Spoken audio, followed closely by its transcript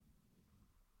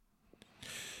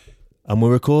And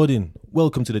we're recording.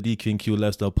 Welcome to the DQ&Q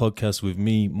Lifestyle Podcast with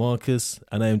me, Marcus,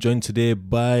 and I am joined today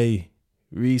by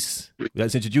Reese. Would you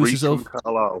like to introduce yourself?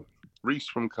 Reese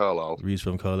from Carlisle. Reese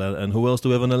from Carlisle. And who else do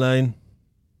we have on the line?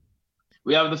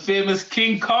 We have the famous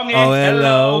King Kong. Oh,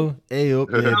 hello. Hey, up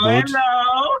there, bud.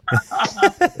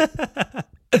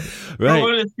 Right. From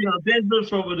Huddersfield. Desmond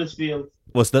from Huddersfield.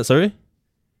 What's that, sorry?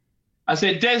 I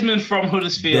said Desmond from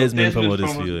Huddersfield. Desmond from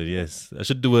Huddersfield, yes. I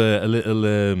should do a little,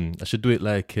 I should do it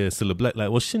like Cilla Black, like,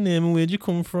 what's your name and where'd you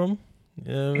come from?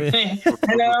 You know what I mean?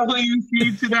 Hello, who you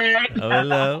see today? Oh,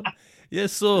 hello.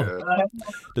 Yes, so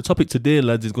the topic today,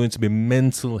 lads, is going to be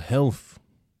mental health.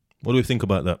 What do we think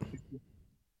about that?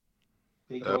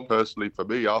 Personally, for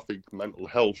me, I think mental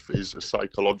health is a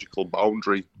psychological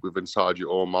boundary within inside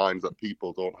your own mind that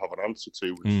people don't have an answer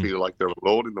to and feel like they're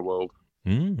alone in the world.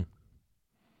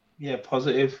 Yeah,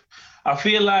 positive. I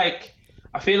feel like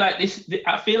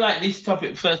this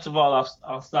topic. First of all,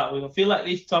 I'll start with. I feel like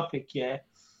this topic,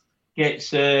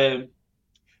 gets it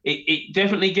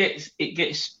definitely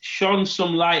gets shone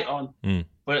some light on,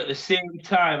 but at the same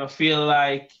time, I feel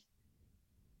like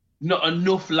not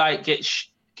enough light gets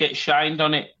shined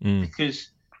on it because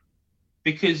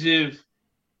of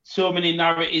so many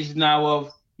narratives now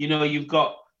of, you know, you've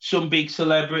got some big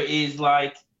celebrities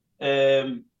like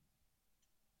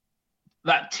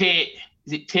that Tate,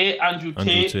 is it Tate? Andrew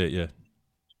Tate, yeah.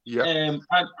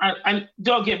 And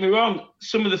don't get me wrong,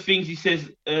 some of the things he says,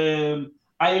 I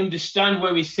understand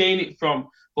where he's saying it from,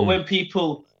 but when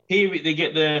people hear it, they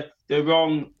get the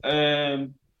wrong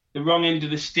end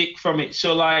of the stick from it.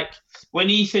 So, like, when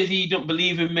he says he don't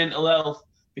believe in mental health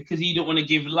because he don't want to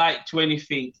give light to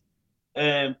anything,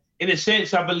 in a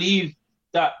sense, I believe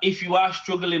that if you are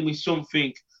struggling with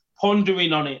something,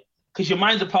 pondering on it, because your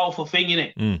mind's a powerful thing,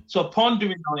 innit? So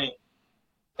pondering on it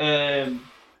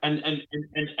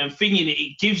and thinking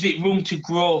it gives it room to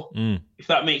grow, if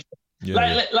that makes sense.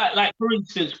 Like for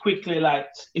instance, quickly, like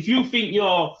if you think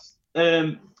your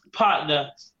partner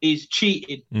is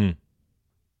cheating,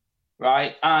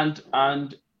 right,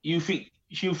 and you think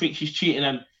she's cheating,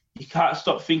 and you can't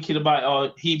stop thinking about it,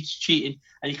 or he's cheating,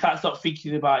 and you can't stop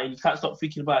thinking about it,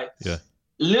 Yeah.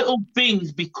 Little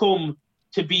things become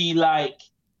to be like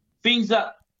things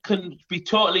that can be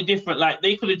totally different. Like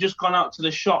they could have just gone out to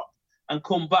the shop and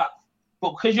come back,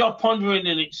 but because you're pondering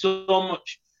on it so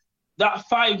much, that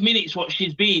 5 minutes what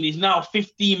she's been is now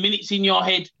 15 minutes in your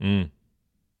head. Do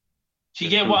you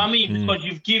get what I mean? Because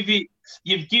you've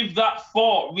give that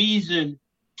thought reason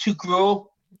to grow.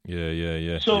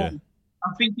 Yeah. So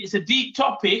I think it's a deep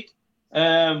topic,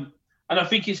 and I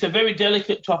think it's a very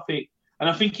delicate topic, and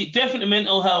I think it definitely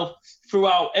mental health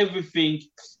throughout everything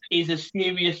is a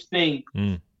serious thing.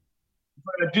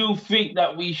 But I do think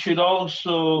that we should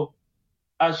also,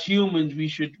 as humans, we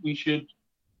should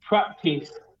practice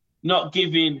not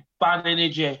giving bad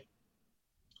energy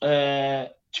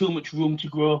too much room to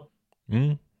grow.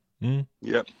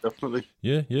 Yeah, definitely.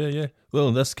 Yeah.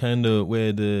 Well, that's kind of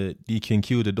where the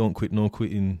DQ&Q, the don't quit, no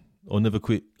quitting, or never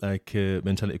quit, like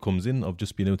mentality comes in, of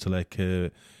just being able to like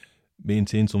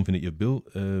maintain something that you've built.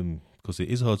 Because it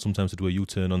is hard sometimes to do a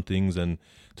U-turn on things and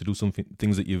to do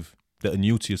things that are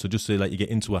new to you. So just say like you get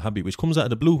into a habit which comes out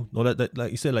of the blue, or that like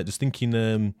you said, like just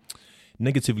thinking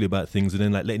negatively about things and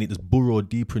then like letting it just burrow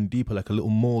deeper and deeper, like a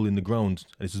little mole in the ground,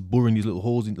 and it's just burrowing these little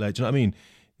holes in, like, do you know what I mean?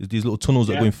 There's these little tunnels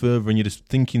that are going further, and you're just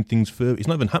thinking things further. It's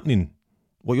not even happening.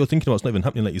 What you're thinking about is not even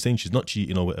happening. Like you're saying, she's not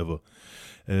cheating or whatever.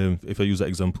 If I use that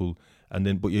example, and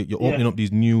then but you're opening up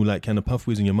these new like kind of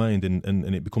pathways in your mind,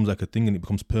 and it becomes like a thing, and it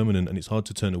becomes permanent, and it's hard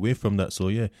to turn away from that. So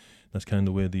yeah, that's kind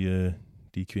of where the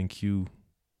DQ&Q,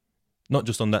 not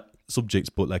just on that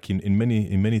subject, but like in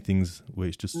many things where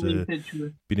it's just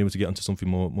being able to get onto something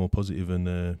more positive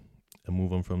and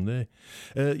move on from there.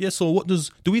 So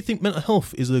do we think mental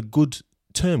health is a good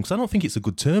term? Because I don't think it's a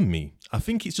good term, me. I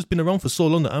think it's just been around for so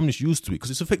long that I'm just used to it,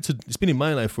 because it's been in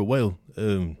my life for a while.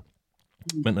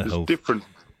 Mental health.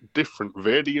 Different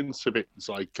variants of it. It's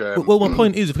like well, my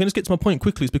point is, if I can just get to my point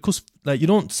quickly, it's because like you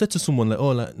don't say to someone like,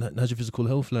 oh, like how's your physical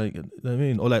health, like, you know what I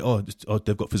mean, or like, oh,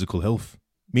 they've got physical health,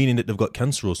 meaning that they've got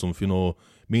cancer or something, or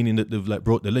meaning that they've like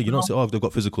broke their leg. You don't say, oh, they've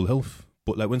got physical health.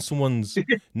 But like when someone's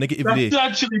negatively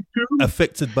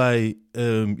affected by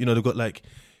they've got like,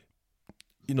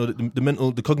 you know, the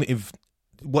mental, the cognitive,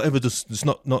 whatever, just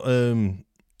not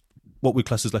what we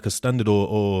class as like a standard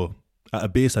or at a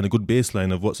baseline, a good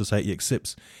baseline of what society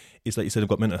accepts. It's like you said, they've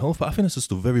got mental health, but I think it's just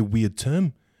a very weird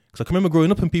term. Because I can remember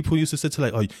growing up and people used to say to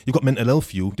like, oh, you've got mental health,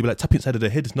 they'd be like, tap inside of their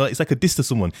head. No, it's like a diss to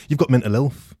someone. You've got mental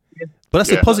health. Yeah. But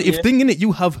that's a positive thing, innit?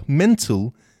 You have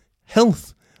mental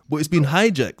health, but it's been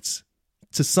hijacked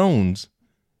to sound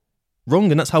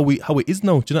wrong, and that's how it is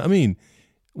now. Do you know what I mean?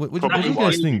 What do you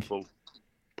guys think?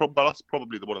 That's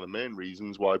probably one of the main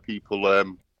reasons why people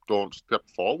don't step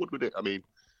forward with it. I mean,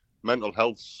 mental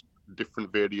health's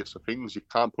different various of things. You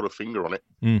can't put a finger on it.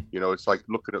 You know, it's like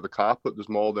looking at the carpet. There's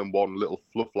more than one little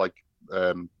fluff, like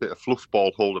bit of fluff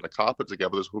ball holding a carpet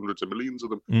together. There's hundreds of millions of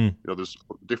them. You know, there's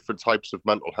different types of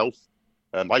mental health.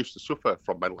 I used to suffer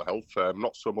from mental health,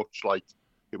 not so much like,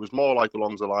 it was more like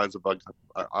along the lines of like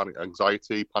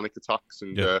anxiety, panic attacks,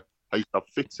 and I used to have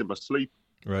fits in my sleep.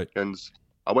 Right. And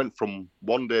I went from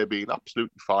one day being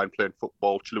absolutely fine, playing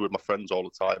football, chilling with my friends all the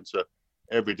time, to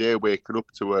every day waking up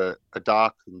to a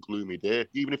dark and gloomy day.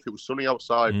 Even if it was sunny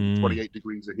outside, 28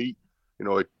 degrees of heat, you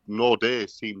know, no day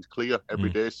seemed clear. Every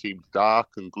day seemed dark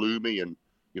and gloomy, and,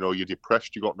 you know, you're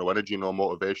depressed, you got no energy, no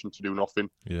motivation to do nothing.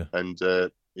 Yeah. And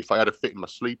if I had a fit in my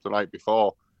sleep the night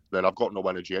before, then I've got no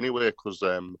energy anyway, because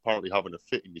apparently having a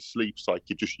fit in your sleep's like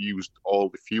you just used all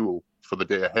the fuel for the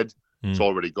day ahead. It's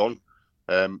already gone.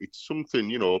 It's something,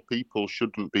 you know, people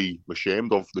shouldn't be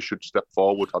ashamed of. They should step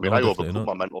forward. I mean, I overcome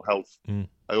my mental health.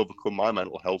 I overcome my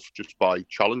mental health just by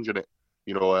challenging it.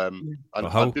 You know, and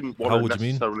I didn't want to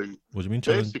necessarily. What do you mean?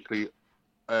 Basically,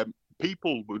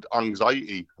 people with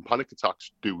anxiety and panic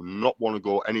attacks do not want to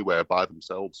go anywhere by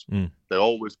themselves. They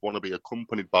always want to be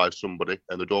accompanied by somebody,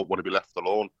 and they don't want to be left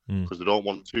alone because they don't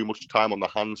want too much time on their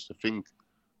hands to think.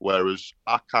 Whereas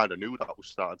I kind of knew that was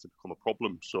starting to become a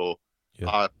problem, so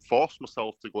I forced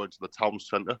myself to go into the town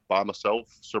centre by myself,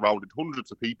 surrounded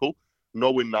hundreds of people,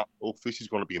 knowing that, oh, this is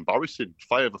going to be embarrassing.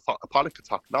 If I have a panic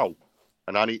attack now,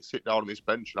 and I need to sit down on this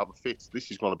bench and have a fit,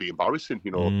 this is going to be embarrassing.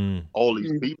 You know, all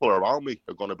these people around me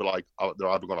are going to be like, they're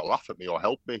either going to laugh at me or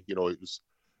help me. You know, it was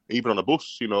even on a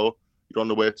bus, you know, you're on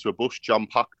the way to a bus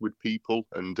jam-packed with people,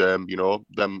 and, you know,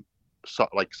 them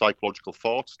like psychological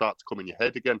thoughts start to come in your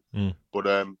head again. But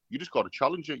you just got to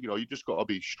challenge it. You know, you just got to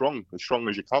be strong as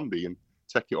you can be, and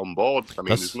take it on board. I mean,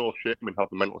 there's no shame in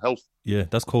having mental health. Yeah,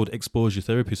 that's called exposure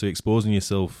therapy. So exposing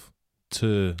yourself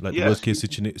to like the worst case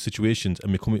situations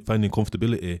and finding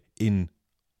comfortability in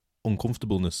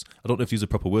uncomfortableness. I don't know if these are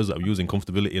proper words that I'm using,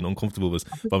 comfortability and uncomfortableness,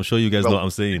 but I'm sure you guys know what I'm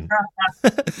saying.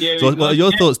 So what are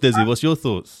your thoughts, Desi? What's your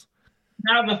thoughts?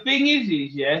 Now, the thing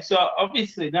is, so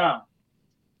obviously now,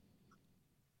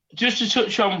 just to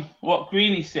touch on what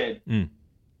Greeny said,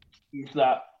 is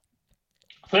that,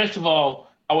 first of all,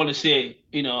 I want to say,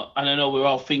 you know, and I know we're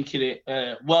all thinking it,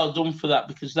 well done for that,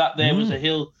 because that there was a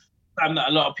hill climb that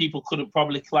a lot of people couldn't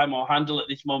probably climb or handle at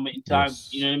this moment in time.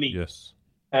 Yes. You know what I mean? Yes.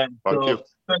 Thank you.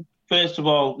 First of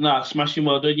all, smashing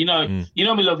well done. You know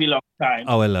we love you long time.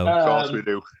 Oh, hello. Of course we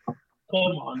do. Come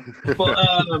on. But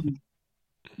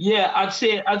yeah, I'd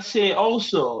say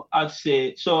also,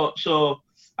 so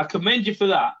I commend you for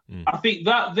that. I think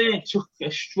that there took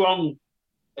a strong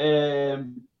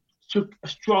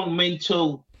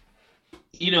mental,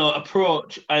 you know,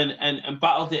 approach and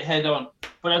battled it head on.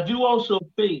 But I do also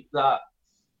think that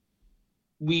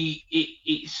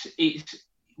it's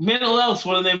mental health,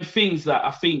 one of them things that I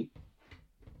think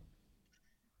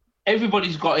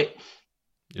everybody's got it.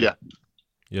 Yeah.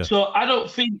 So I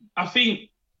think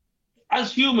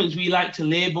as humans we like to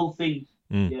label things.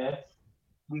 Yeah.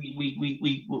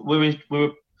 We're at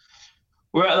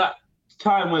that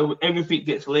time where everything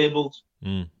gets labeled.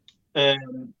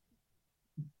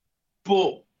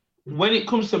 But when it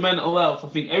comes to mental health, I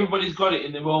think everybody's got it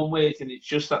in their own ways, and it's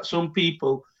just that some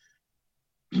people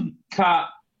can't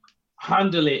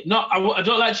handle it. I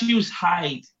don't like to use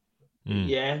hide.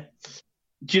 Yeah,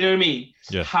 do you know what I mean?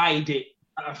 Yeah. Hide it.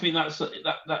 I think that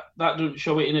doesn't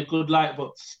show it in a good light.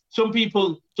 But some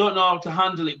people don't know how to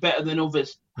handle it better than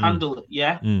others handle it.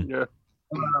 Yeah. Yeah.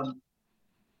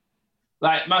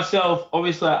 Like myself,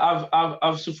 obviously,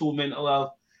 I've suffered with mental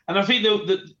health. And I think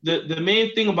the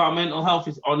main thing about mental health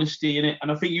is honesty in it.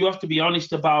 And I think you have to be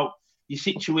honest about your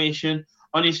situation,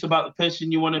 honest about the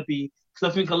person you want to be.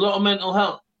 Because I think a lot of mental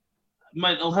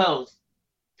health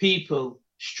people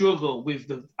struggle with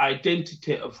the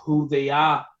identity of who they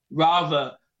are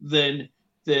rather than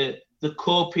the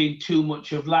coping too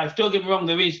much of life. Don't get me wrong,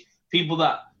 there is people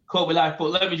that cope with life,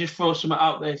 but let me just throw something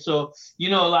out there. So, you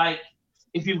know, like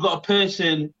if you've got a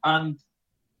person, and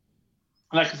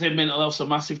like I said, mental health's a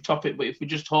massive topic, but if we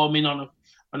just home in on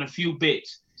a few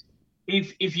bits,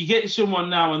 if you get someone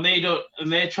now and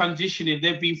they're transitioning,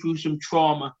 they've been through some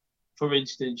trauma, for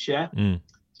instance,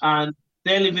 and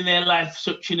they're living their life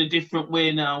such in a different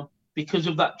way now because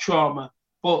of that trauma,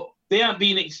 but they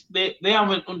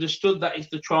haven't understood that it's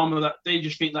the trauma, that they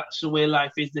just think that's the way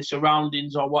life is, the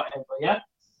surroundings or whatever,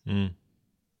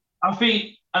 I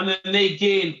think, and then they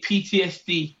gain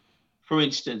PTSD, for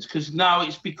instance, because now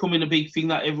it's becoming a big thing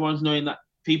that everyone's knowing that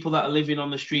people that are living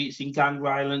on the streets in gang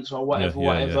violence or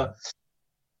whatever.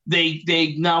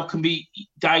 They now can be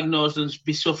diagnosed and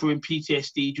be suffering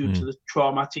PTSD due to the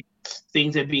traumatic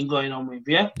things they've been going on with.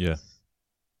 Yeah.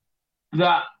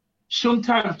 That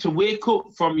sometimes to wake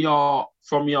up from your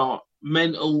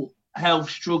mental health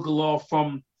struggle or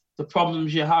from the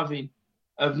problems you're having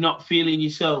of not feeling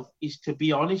yourself is to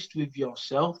be honest with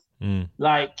yourself.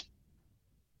 Like,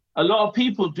 a lot of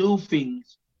people do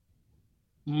things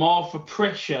more for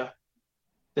pressure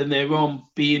than their own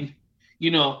being.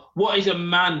 You know, what is a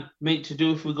man meant to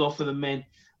do if we go for the men?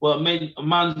 Well, a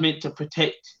man's meant to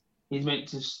protect. He's meant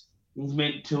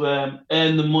to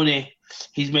earn the money.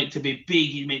 He's meant to be big.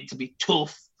 He's meant to be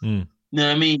tough. You know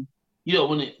what I mean? You don't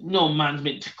want to. No man's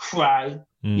meant to cry.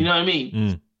 You know what I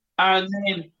mean? And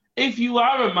then if you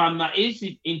are a man that is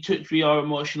in touch with your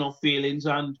emotional feelings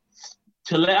and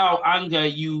to let out anger,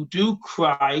 you do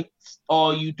cry,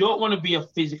 or you don't want to be a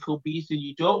physical beast and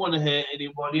you don't want to hurt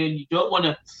anybody and you don't want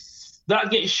to. That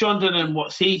gets shunned and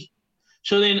what's he?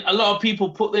 So then a lot of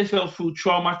people put themselves through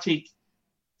traumatic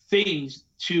things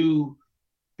to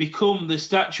become the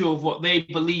statue of what they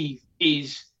believe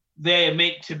is they're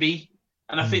meant to be.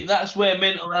 And I think that's where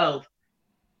mental health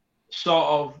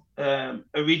sort of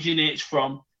originates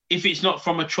from. If it's not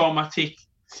from it's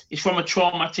from a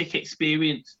traumatic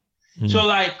experience. So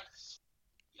like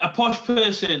a posh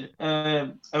person,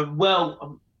 I don't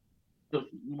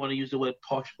want to use the word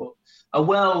posh, but a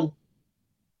well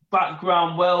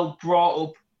background, well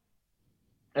brought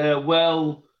up,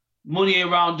 well money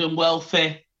around and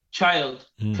welfare child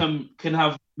can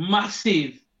have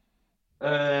massive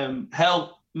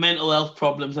mental health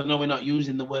problems. I know we're not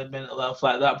using the word mental health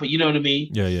like that, but you know what I mean?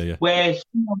 Yeah. Where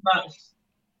someone that's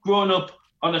grown up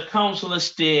on a council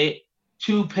estate,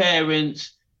 2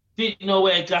 parents, didn't know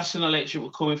where gas and electric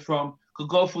were coming from, could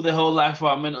go through their whole life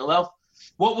without mental health.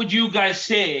 What would you guys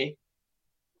say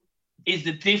is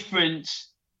the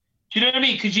difference? Do you know what I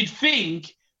mean? Because you'd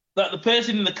think that the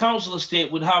person in the council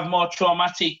estate would have more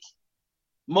traumatic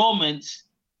moments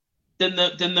than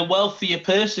the wealthier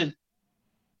person.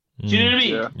 Do you know what I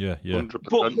mean? Yeah.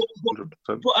 100%.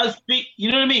 But as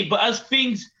you know what I mean? But as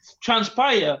things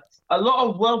transpire, a lot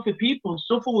of wealthy people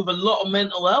suffer with a lot of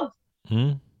mental health.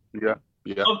 Yeah.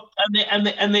 And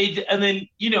then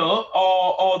you know,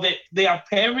 or they have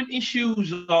parent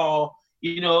issues, or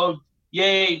my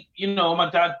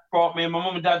dad brought me. My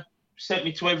mum and dad sent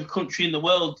me to every country in the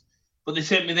world, but they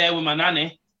sent me there with my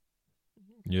nanny.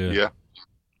 Yeah.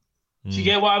 Do you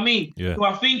get what I mean? Yeah. So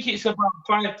I think it's about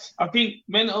I think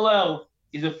mental health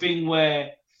is a thing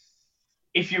where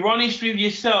if you're honest with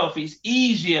yourself, it's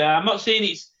easier. I'm not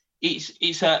saying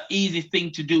it's an easy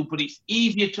thing to do, but it's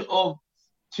easier to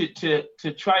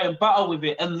try and battle with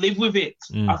it and live with it.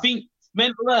 I think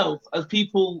mental health, as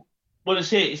people want to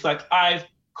say, it's like I've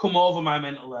come over my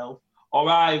mental health or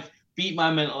I've beat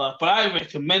my mental health. But I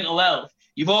reckon mental health,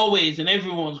 you've always and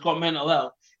everyone's got mental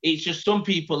health. It's just some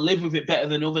people live with it better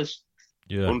than others.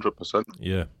 Yeah. 100%.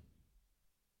 Yeah.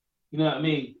 You know what I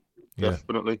mean?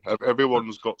 Definitely.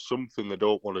 Everyone's got something they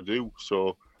don't want to do.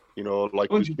 So, like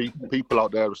there's people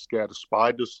out there are scared of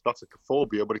spiders. That's a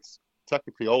phobia, but it's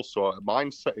technically also a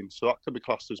mind setting. So that can be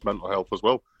classed as mental health as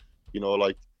well.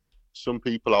 Like some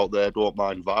people out there don't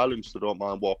mind violence. They don't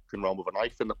mind walking around with a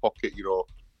knife in the pocket,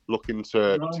 looking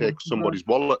to take somebody's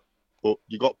wallet. But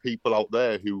you got people out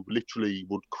there who literally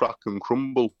would crack and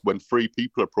crumble when 3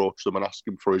 people approach them and ask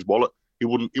him for his wallet. He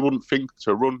wouldn't think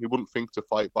to run. He wouldn't think to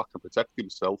fight back and protect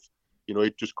himself.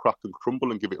 He'd just crack and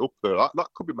crumble and give it up there. That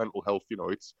could be mental health.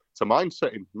 It's a mind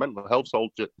setting. Mental health's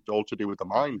all to do with the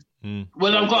mind.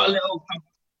 Well, I've got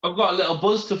a little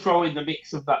buzz to throw in the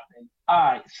mix of that then. All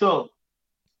right, so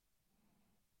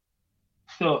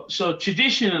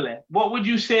traditionally, what would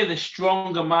you say the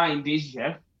stronger mind is?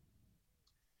 Yeah,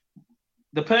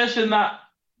 the person that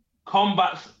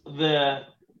combats the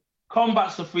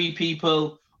 3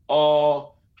 people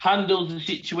or handles the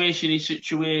situation in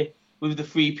such a way with the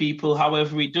 3 people,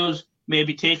 however he does,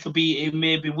 maybe take a beating,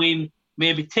 maybe win,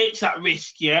 maybe takes that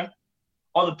risk, yeah?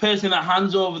 Or the person that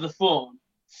hands over the phone.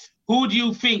 Who do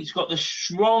you think's got the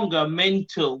stronger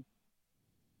mental,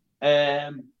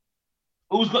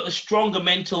 who's got the stronger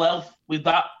mental health with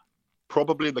that?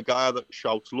 Probably the guy that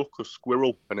shouts, "Look, a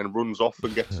squirrel," and then runs off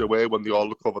and gets away when they all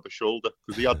look over the shoulder,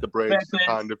 because he had the brains to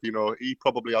kind of, he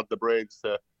probably had the brains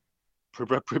to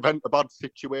prevent a bad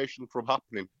situation from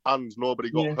happening, and nobody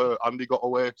got hurt, and he got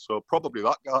away. So probably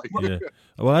that guy. Yeah.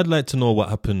 Well, I'd like to know what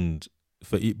happened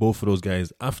for both of those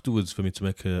guys afterwards for me to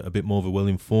make a bit more of a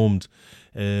well-informed.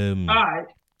 All right.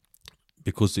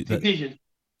 Because decision.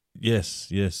 Yes.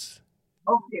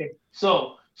 Okay.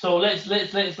 So So let's play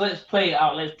it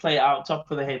out. Let's play it out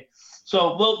top of the head.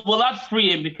 So we'll add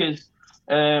 3 in because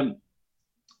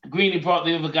Greeny brought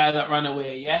the other guy that ran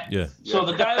away. Yeah. Yeah. So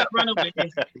the guy that ran away.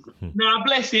 Now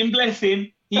bless him.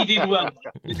 He did well.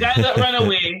 The guy that ran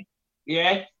away.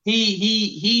 Yeah.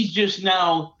 He's just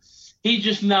vowed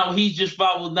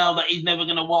now that he's never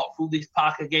gonna walk through this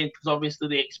park again because obviously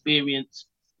the experience.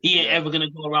 He ain't ever gonna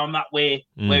go around that way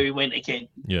where he went again.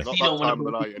 Yeah. Not that time of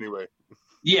the night anyway.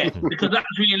 Yeah, because that's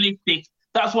realistic.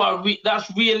 That's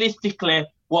realistically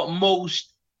what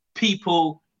most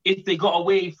people, if they got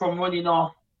away from running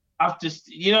off after,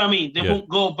 you know what I mean, they won't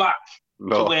go back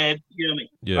to where, you know what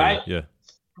I mean, right? Yeah.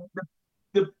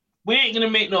 We ain't gonna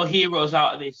make no heroes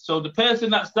out of this. So the person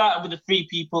that started with the 3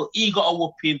 people, he got a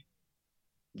whooping.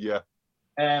 Yeah.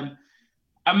 And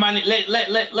man,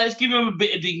 let's give him a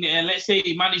bit of dignity. And let's say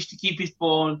he managed to keep his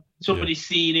phone. Somebody's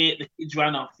seen it. The kids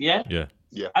ran off. Yeah. Yeah.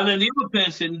 Yeah. And then the other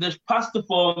person just passed the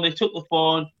phone. They took the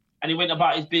phone and he went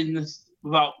about his business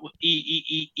without.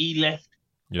 He left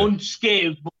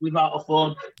unscathed but without a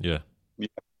phone. Yeah.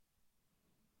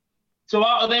 So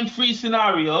out of them 3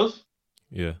 scenarios,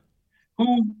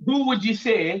 who would you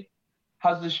say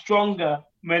has the stronger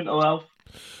mental health?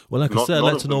 Well, like I said, I'd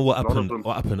like to know what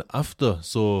happened after.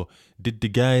 So, did the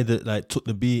guy that like took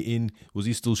the beating, was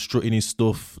he still strutting his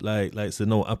stuff? Like said,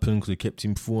 no, what happened because he kept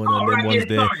him phone and then one's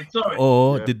there. Sorry.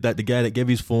 Or did that the guy that gave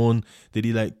his phone, did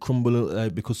he like crumble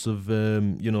like because of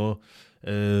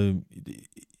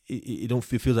he don't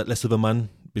feel like less of a man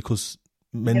because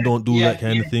men don't do that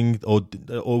kind of thing, or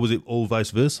was it all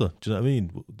vice versa? Do you know what I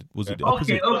mean? Was it the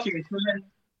opposite? Okay.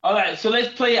 All right, so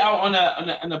let's play it out on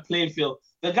a playing field.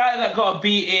 The guy that got a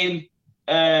beating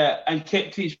and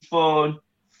kept his phone.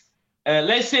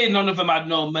 Let's say none of them had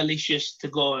no malicious to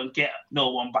go and get no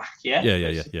one back. Yeah.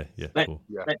 Cool.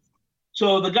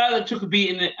 So the guy that took a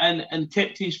beating and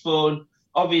kept his phone,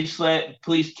 obviously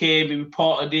police came, he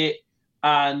reported it,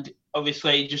 and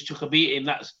obviously he just took a beating.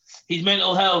 That's his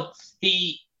mental health.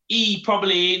 He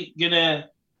probably ain't gonna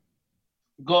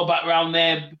go back around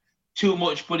there too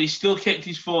much, but he still kept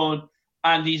his phone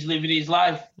and he's living his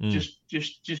life just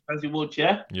as he would.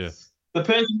 Yeah. The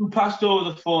person who passed over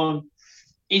the phone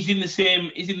is in the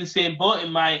same boat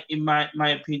in my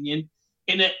opinion.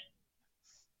 In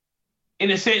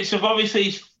a sense of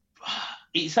obviously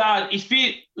it's hard. It's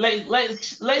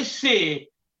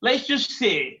let's just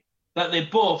say that they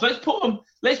both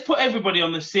let's put everybody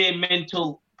on the same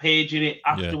mental page in it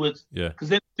afterwards. Because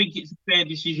then I think it's a fair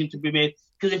decision to be made.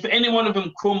 Because if any one of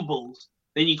them crumbles,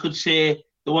 then you could say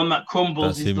the one that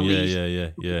crumbles is the least.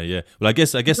 Yeah. Well, I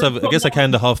guess I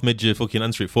kind of half made you fucking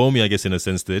answer it for me. I guess in a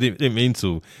sense, they didn't mean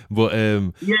to, but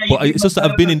it's just that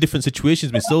I've been in different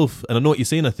situations myself, and I know what you're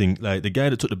saying. I think like the guy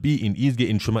that took the beating, he's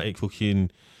getting traumatic.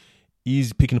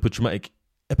 He's picking up a traumatic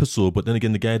episode, but then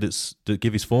again, the guy that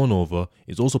gave his phone over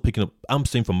is also picking up. I'm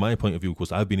saying from my point of view,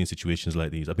 because I've been in situations like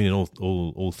these. I've been in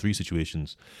all 3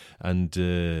 situations,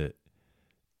 and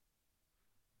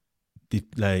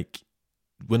like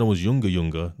when I was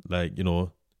younger, like, you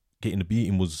know, getting the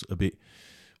beating was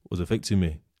affecting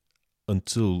me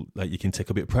until like you can take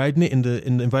a bit of pride in it in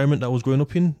the environment that I was growing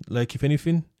up in, like if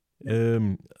anything.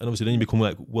 And obviously then you become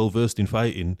like well versed in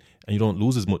fighting and you don't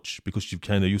lose as much because you've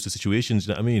kind of used to situations,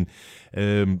 you know what I mean?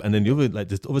 And then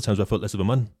there's other times where I felt less of a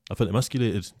man. I felt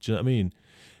emasculated, do you know what I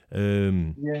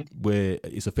mean? Where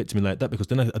it's affecting me like that because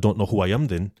then I don't know who I am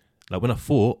then. Like when I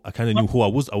fought, I kind of knew who I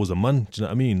was. I was a man. Do you know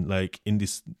what I mean? Like in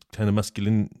this kind of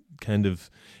masculine kind of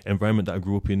environment that I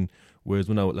grew up in. Whereas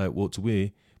when I like walked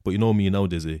away, but you know me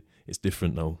nowadays, it's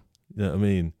different now. You know what I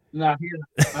mean? No,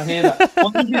 I hear that.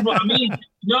 Well, this is what I mean.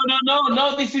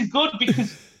 No. This is good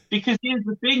because here's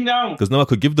the thing now. Because now I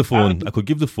could give the phone,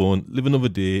 live another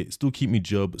day, still keep me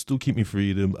job, still keep me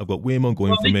freedom. I've got way more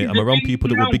going for me. I'm around people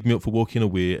that would big me up for walking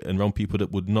away and around people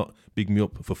that would not big me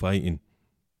up for fighting.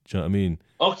 Do you know what I mean?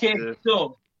 Okay,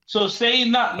 so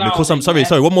saying that now... Because I'm sorry,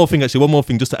 one more thing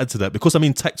just to add to that. Because I'm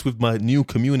intact with my new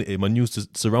community, my new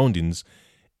surroundings,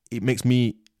 it makes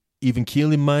me even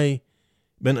keel in my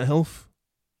mental health.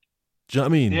 Do you know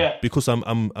what I mean? Yeah. Because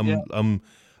I'm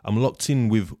locked in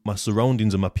with my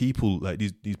surroundings and my people, like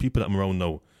these people that I'm around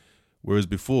now. Whereas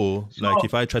before, like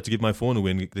if I tried to give my phone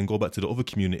away and then go back to the other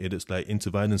community that's like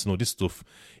into violence and all this stuff,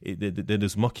 they're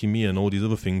just mocking me and all these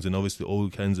other things, and obviously all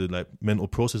kinds of like mental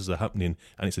processes are happening,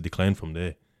 and it's a decline from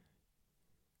there.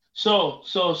 So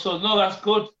no, that's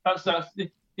good. That's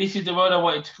this is the road I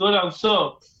wanted to go down.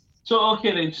 So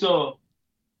okay then. So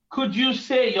could you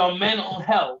say your mental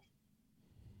health?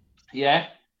 Yeah,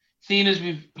 seeing as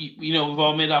we've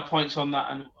all made our points on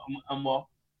that and what.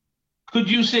 Could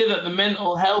you say that the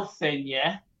mental health thing,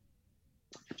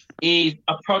 is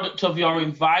a product of your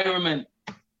environment.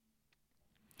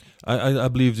 I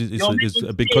believe it's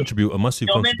a big contributor, a massive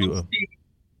contributor.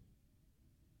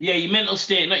 Yeah, your mental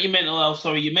state, not your mental health,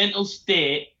 sorry. Your mental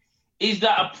state, is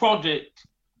that a product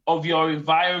of your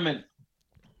environment?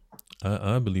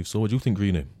 I believe so. What do you think,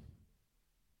 Greenie?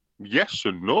 Yes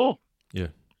and no. Yeah.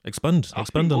 Expand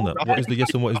on that. What is the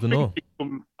yes and what is the no?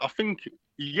 I think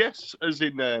yes, as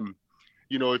in,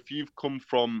 if you've come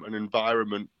from an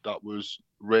environment that was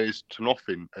raised to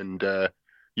nothing and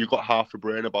you got half a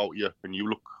brain about you and you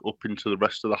look up into the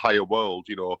rest of the higher world,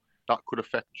 that could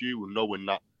affect you, and knowing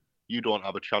that you don't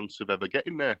have a chance of ever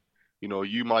getting there.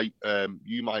 You might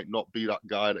not be that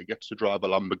guy that gets to drive a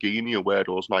Lamborghini or wear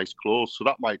those nice clothes, so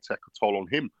that might take a toll on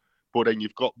him. But then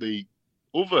you've got the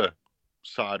other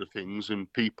side of things,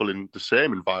 and people in the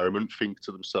same environment think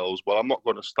to themselves, well, I'm not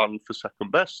going to stand for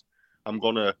second best. I'm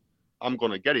gonna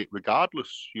get it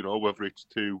regardless, whether it's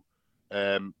to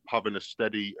having a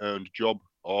steady earned job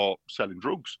or selling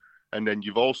drugs. And then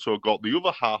you've also got the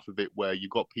other half of it where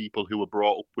you've got people who are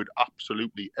brought up with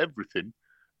absolutely everything,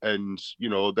 and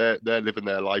they're living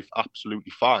their life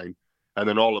absolutely fine. And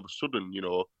then all of a sudden,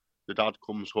 the dad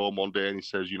comes home one day and he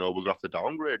says, we're going to have to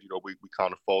downgrade. We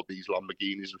can't afford these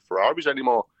Lamborghinis and Ferraris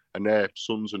anymore. And their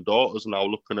sons and daughters are now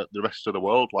looking at the rest of the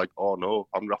world like, oh no,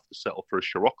 I'm going to have to settle for a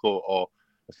Scirocco or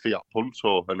a Fiat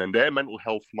Punto. And then their mental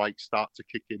health might start to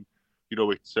kick in.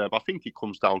 I think it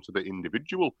comes down to the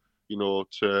individual,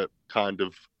 to kind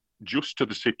of adjust to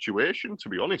the situation, to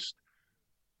be honest.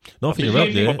 No, I think you're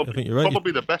right there. I think you're right.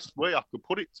 Probably the best way I could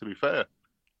put it, to be fair.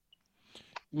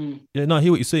 Yeah, no, I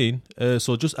hear what you're saying.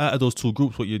 So just out of those two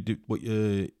groups, what you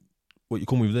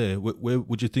come with there, where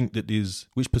would you think that is,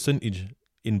 which percentage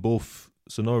in both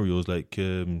scenarios, like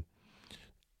the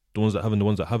ones that have and the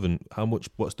ones that haven't,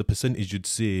 what's the percentage you'd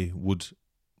say would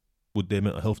their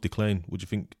mental health decline? Would you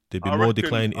think there'd be more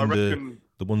decline in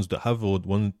the ones that have, or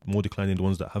more decline in the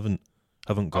ones that haven't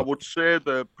got? I would say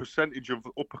the percentage of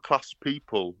upper class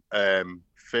people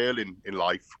failing in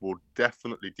life would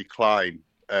definitely decline.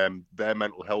 Their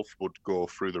mental health would go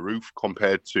through the roof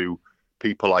compared to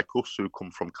people like us who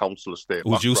come from council estate.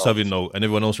 Who's used to having no, and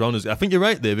everyone else around us. I think you're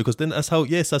right there, because then that's how.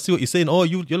 Yes, I see what you're saying. Oh,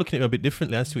 you're looking at it a bit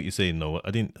differently. I see what you're saying. No,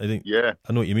 I think. Yeah,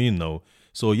 I know what you mean now.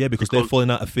 So yeah, because they're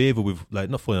falling out of favour with, like,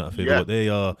 not falling out of favour, but they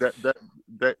are.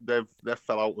 They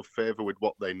fell out of favour with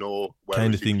what they know.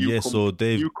 Kind of thing. Yeah. So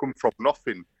you come from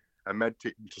nothing and meant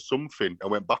it into something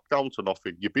and went back down to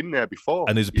nothing. You've been there before.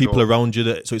 And there's people around you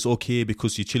that, so it's okay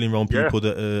because you're chilling around people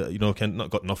that, can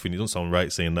not got nothing. You don't sound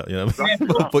right saying that,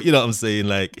 but you know what I'm saying?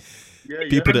 like,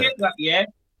 people that.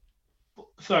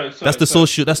 Sorry. That's the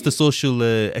social,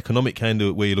 economic kind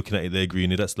of way you're looking at it there,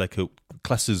 Greenie. That's like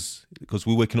classes, because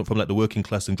we're waking up from like the working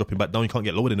class and dropping back down. You can't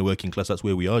get lower than the working class. That's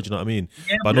where we are. Do you know what I mean?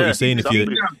 Yeah, but I know what you're saying.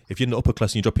 Exactly. If you're in the upper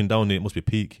class and you're dropping down, it must be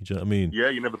peak. Do you know what I mean? Yeah,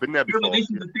 you've never been there before. This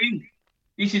is the thing.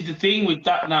 This is the thing with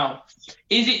that now.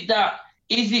 Is it that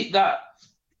the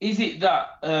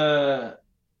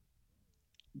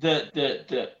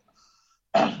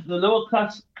lower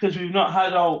class, because we've not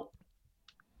had out,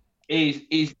 is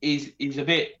a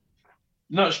bit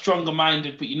not stronger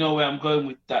minded, but you know where I'm going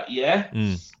with that, yeah?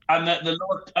 And that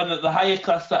the higher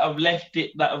class that have left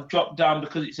it, that have dropped down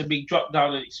because it's a big drop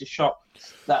down and it's a shock,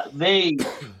 that they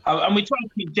and we're talking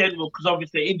in general, because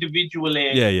obviously individually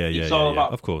it's all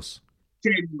about, of course,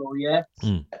 general, yeah.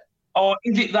 Or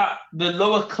is it that the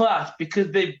lower class,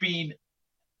 because they've been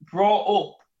brought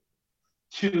up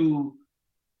to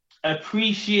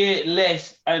appreciate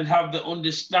less and have the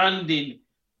understanding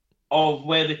of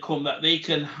where they come, that they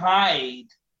can hide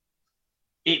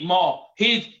it more?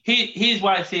 Here's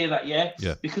why I say that, yeah?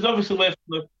 Because obviously we're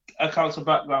from a council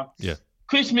background. Yeah.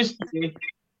 Christmas Day,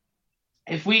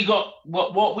 if we got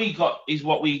what we got is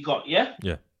what we got, yeah?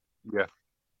 Yeah.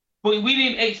 But we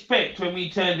didn't expect when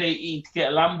we turned 18 to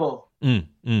get a Lambo. No.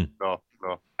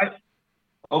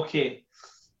 Okay.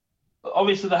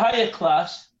 Obviously, the higher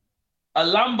class, a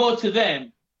Lambo to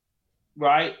them,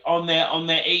 right, on their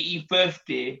 18th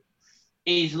birthday,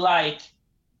 is like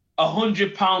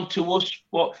 £100 to us.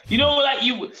 What like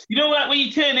when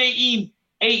you turn 18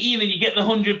 and you get the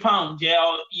 £100,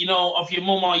 yeah, or of your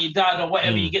mum or your dad or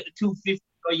whatever, you get the 250.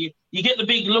 Or you get the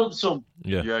big lump sum.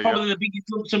 Probably the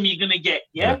biggest lump sum you're gonna get.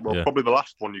 Yeah. Well, probably the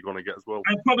last one you're gonna get as well.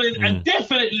 And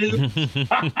definitely.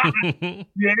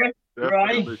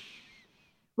 Right.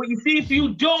 But you see, if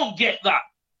you don't get that,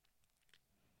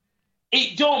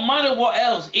 it don't matter what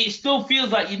else. It still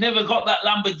feels like you never got that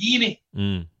Lamborghini.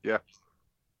 Yeah.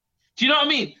 Do you know what I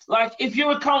mean? Like, if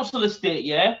you're a council estate,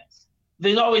 yeah,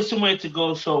 there's always somewhere to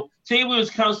go. So say we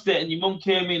was council estate and your mum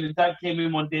came in and dad came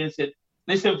in one day and said,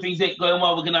 listen, things ain't going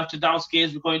well, we're going to have to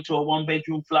downscale, we're going to a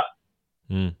 1-bedroom flat.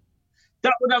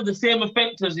 That would have the same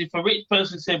effect as if a rich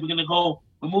person said,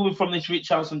 we're moving from this rich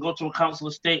house and go to a council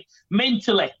estate.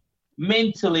 Mentally,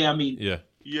 I mean. Yeah.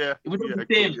 It would have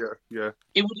the same.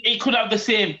 It could have the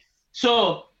same.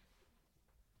 So,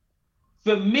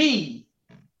 for me,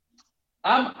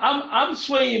 I'm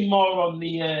swaying more on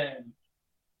the.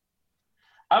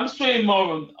 I'm swaying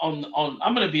more on.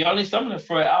 I'm going to be honest. I'm going to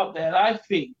throw it out there. I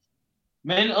think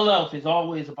mental health is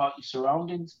always about your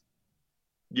surroundings.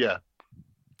 Yeah.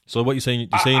 So what you're saying?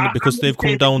 You're saying because they've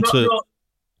come down to.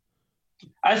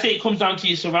 I say it comes down to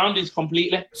your surroundings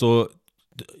completely. So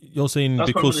you're saying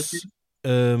that's because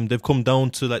they've come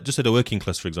down to, like, just say the working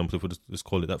class, for example, if we just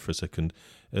call it that for a second,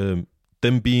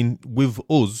 them being with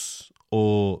us,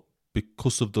 or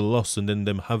because of the loss, and then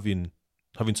them having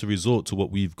to resort to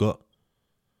what we've got.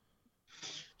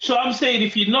 So I'm saying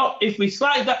if we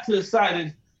slide that to the side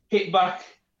and hit back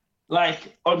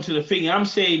like onto the thing, I'm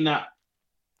saying that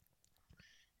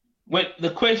when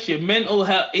the question mental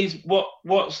health is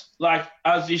what's like,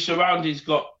 as your surroundings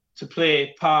got to play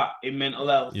a part in mental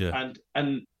health,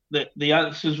 and the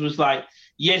answers was like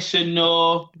yes and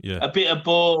no, a bit of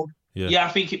both. I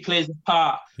think it plays a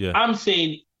part. I'm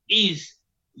saying is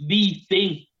the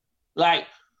thing. Like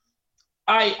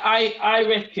I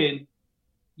reckon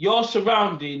your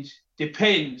surroundings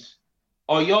depends,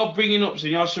 or your bringing ups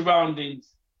and your surroundings,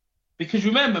 because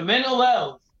remember, mental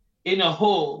health in a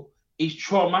whole is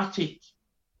traumatic.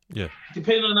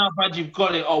 Depending on how bad you've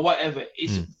got it or whatever,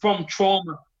 it's from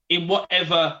trauma in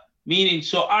whatever meaning.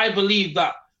 So I believe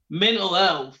that mental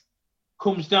health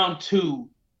comes down to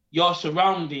your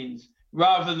surroundings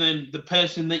rather than the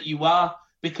person that you are.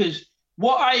 Because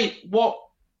what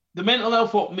the mental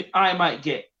health, what I might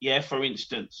get, for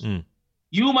instance,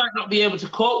 you might not be able to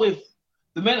cope with.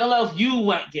 The mental health you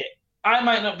might get, I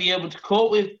might not be able to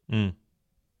cope with.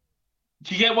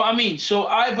 Do you get what I mean? So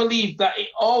I believe that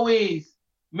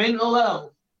mental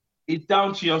health is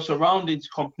down to your surroundings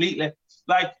completely.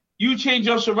 Like, you change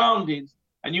your surroundings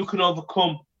and you can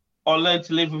overcome or learn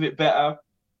to live with it better.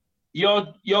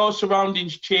 Your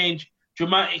surroundings change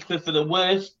dramatically for the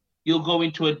worse. You'll go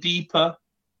into a deeper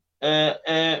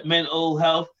mental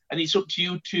health, and it's up to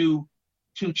you to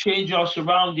change your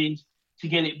surroundings to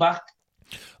get it back.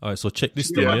 All right, so check this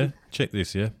thing, yeah? Check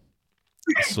this, yeah?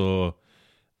 So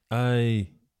I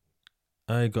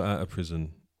got out of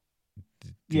prison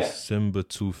December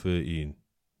 2013.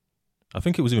 I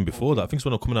think it was even before that. I think it's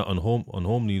when I'm coming out on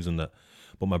home news and that.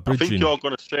 But my brethren, I think you're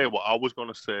going to say what I was going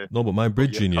to say. No, but my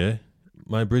brethren,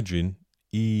 my brethren,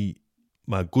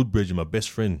 my good brethren, my best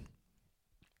friend,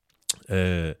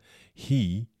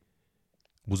 he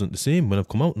wasn't the same when I've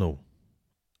come out now.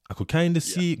 I could kind of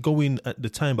see it going at the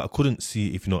time, but I couldn't see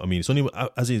it, if you know what I mean. It's only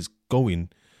as it's going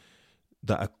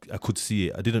that I could see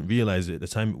it. I didn't realise it at the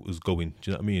time it was going.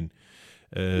 Do you know what I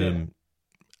mean?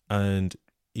 And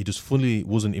he just fully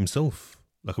wasn't himself.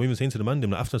 Like, I'm even saying to the man,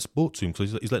 like, after I spoke to him,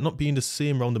 because he's like not being the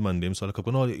same round the man. So like, I've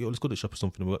gone, oh, let's go to the shop or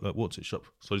something. We're like, what's it shop?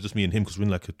 So it's just me and him, because we're in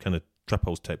like a kind of trap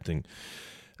house type thing.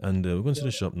 And we're going to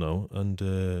the shop now, and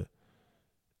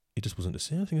it just wasn't the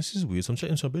same. I think this is weird. So I'm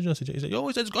chatting to my brother, and I said, he's like, yo,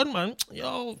 it's gone, man.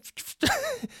 Yo,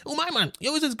 oh my man.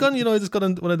 Yo, it's gone. You know, it's just got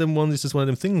on one of them ones. It's just one of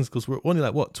them things, because we're only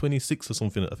like, 26 or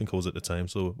something, I think I was at the time.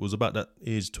 So it was about that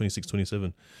age, 26,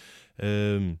 27.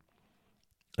 And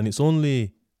it's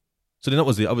only... So then that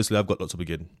was it. Obviously, I've got lots up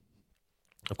again.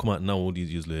 I've come out now all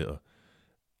these years later,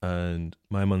 and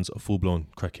my man's a full-blown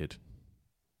crackhead.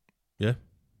 Yeah?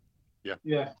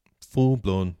 Yeah.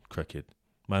 Full-blown crackhead.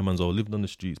 My man's all lived on the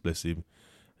streets, bless him.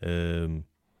 Like,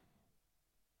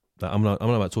 I'm not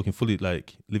about talking fully,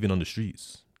 like, living on the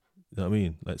streets. You know what I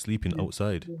mean? Like, sleeping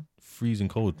outside. Freezing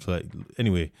cold. So, like,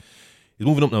 anyway, he's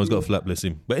moving up now. He's got a flat, bless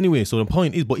him. But anyway, so the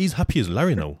point is, but he's happy as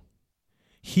Larry now.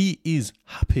 He is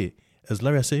happy as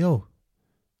Larry. I say, yo,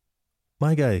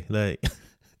 my guy, like,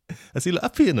 I see, like,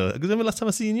 happy, you know, because remember last time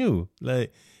I seen you,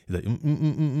 like, he's like,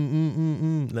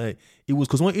 like, it was,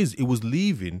 because what it is, it was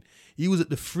leaving, he was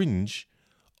at the fringe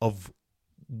of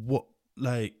what,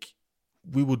 like,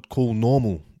 we would call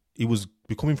normal. He was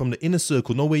becoming from the inner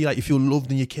circle, no way, like, you feel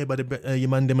loved and you care about your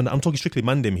man them, and I'm talking strictly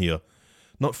man them here.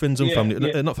 Not friends and family,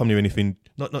 not family or anything.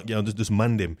 Not you know, just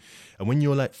man them. And when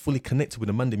you're like fully connected with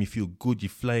the man them, you feel good.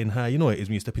 You're flying high. You know what it is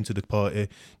when you step into the party.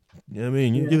 You know what I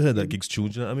mean? You've heard that Gigs tune.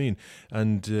 Do you know what I mean?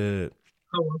 And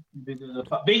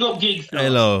big up Gigs.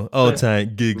 Hello, all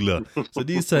time Giggler. So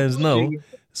these times now.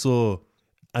 So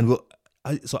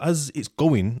as it's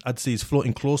going, I'd say it's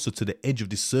floating closer to the edge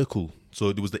of this circle.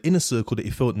 So there was the inner circle that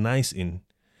he felt nice in,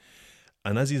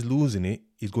 and as he's losing it,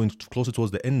 he's going closer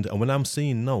towards the end. And when I'm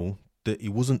saying now, that it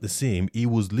wasn't the same. He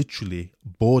was literally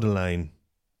borderline,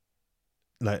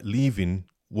 like leaving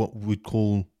what we'd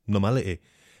call normality.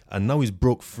 And now he's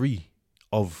broke free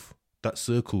of that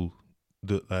circle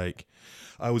that, like,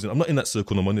 I was in. I'm not in that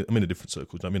circle, I'm in a different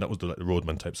circle. I mean, that was the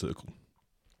roadman type circle.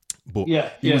 But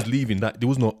he was leaving that. There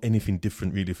was not anything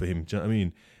different really for him. Do you know what I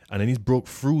mean? And then he's broke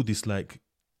through this, like,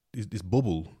 this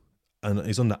bubble, and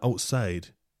he's on the outside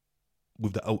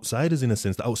with the outsiders, in a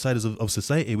sense, the outsiders of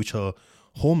society, which are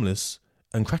homeless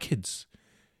and crackheads.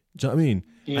 Do you know what I mean?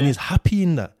 Yeah. And he's happy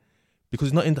in that because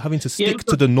he's not having to stick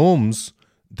to the norms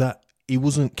that he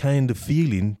wasn't kind of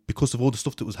feeling because of all the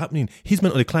stuff that was happening. His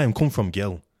mental decline come from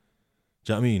Gyal.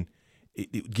 Do you know what I mean?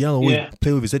 Gyal always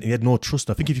play with his head. He had no trust.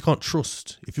 I think if you've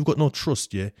got no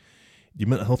trust, your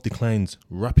mental health declines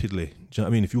rapidly. Do you know what I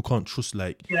mean? If you can't trust,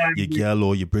 like, your Gyal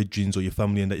or your brethrens or your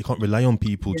family, and that you can't rely on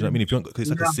people. Do you know what I mean? If you don't, cause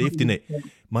it's like a safety net.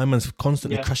 My man's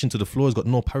constantly crashing to the floor. He's got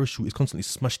no parachute. He's constantly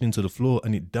smashing into the floor,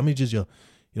 and it damages you.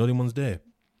 You know, the one's there.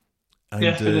 And,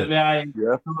 definitely, I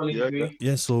totally agree.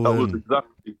 Yeah, so that was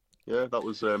exactly. Yeah, that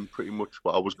was pretty much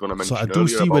what I was going to mention. So I do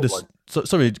see where the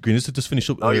sorry, Green, just finish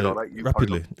up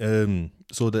rapidly.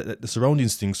 So the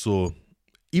surroundings thing. So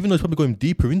even though he's probably going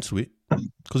deeper into it,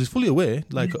 because he's fully aware,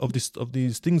 like, of these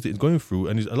things that he's going through,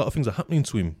 and a lot of things are happening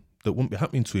to him that wouldn't be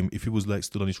happening to him if he was, like,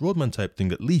 still on his roadman type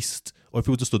thing, at least, or if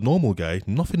he was just a normal guy,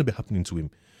 nothing would be happening to him.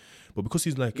 But because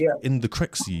he's, like, in the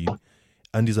crack scene,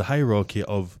 and there's a hierarchy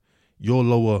of you're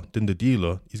lower than the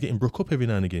dealer, he's getting broke up every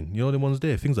now and again. You know, the ones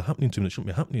there, things are happening to him that shouldn't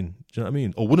be happening. Do you know what I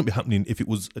mean? Or wouldn't be happening if it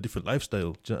was a different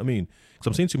lifestyle. Do you know what I mean? Because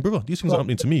I'm saying to him, brother, these things are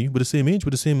happening to me. We're the same age,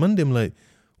 we're the same man. I'm like,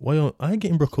 why aren't I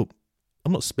getting broke up?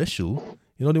 I'm not special.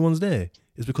 You know, the ones there.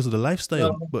 It's because of the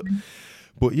lifestyle.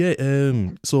 But yeah,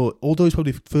 so although he's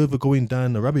probably further going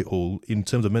down the rabbit hole in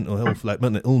terms of mental health, like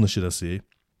mental illness, should I say,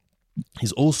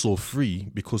 he's also free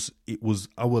because it was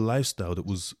our lifestyle that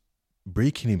was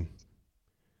breaking him.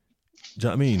 Do you know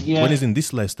what I mean? Yeah. When he's in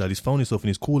this lifestyle, he's found himself and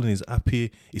he's cool and he's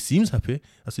happy. He seems happy.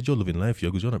 I said, you're living life,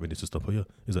 because you're not ready to stop, are you?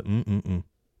 He's like,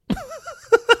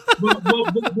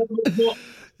 but,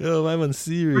 yo, my man's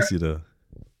serious, you know.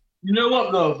 You know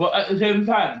what, though? But at the same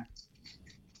time,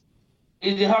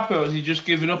 is he happy, or is he just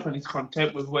giving up and he's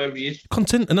content with where he is?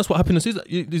 Content, and that's what happiness is.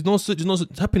 There's no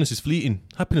happiness is fleeting.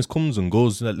 Happiness comes and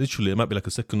goes. Like, literally, it might be like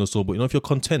a second or so, but, you know, if you're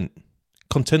content,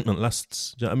 contentment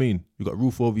lasts. Do you know what I mean? You've got a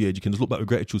roof over your head. You can just look back with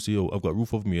gratitude, say, I've got a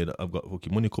roof over my head. I've got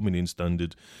fucking money coming in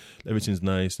standard. Everything's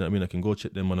nice. You know what I mean? I can go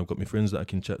check them, and I've got my friends that I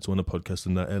can chat to on the podcast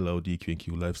and that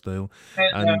LLDQ&Q lifestyle.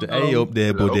 And hey, up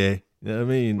there, buddy. You know what I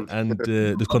mean? And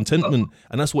the contentment.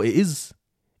 And that's what it is.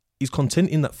 He's content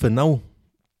in that for now.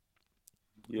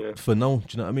 Yeah. For now. Do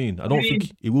you know what I mean? I don't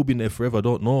think he will be in there forever. I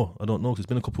don't know. Because it's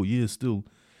been a couple of years still.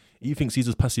 He thinks he's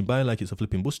just passing by like it's a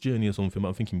flipping bus journey or something.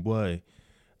 I'm thinking, boy,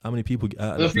 how many people get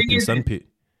out of that flipping sandpit?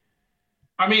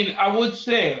 I mean, I would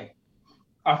say,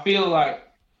 I feel like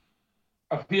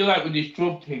with this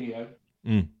drug thing, yeah,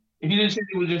 if you didn't say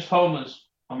he was just homeless,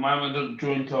 or my man doesn't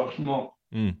drink or smoke,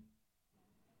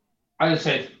 I just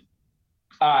said,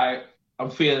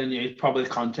 I'm feeling you, he's probably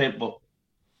content, but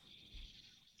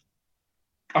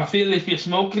I feel if you're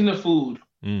smoking the food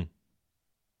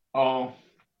or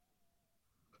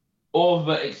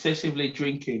over excessively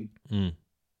drinking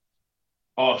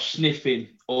or sniffing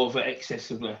over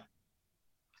excessively,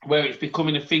 where it's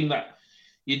becoming a thing that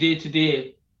your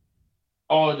day-to-day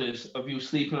orders of you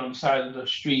sleeping on the side of the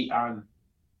street and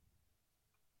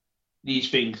these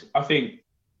things, I think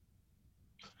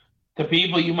to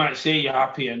people you might say you're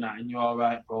happy and that and you're all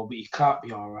right, bro, but you can't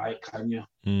be all right, can you?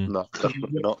 No,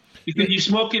 definitely not. Because you're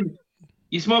smoking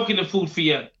the food for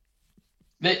you.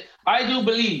 I do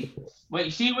believe when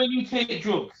you take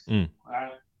drugs,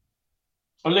 right,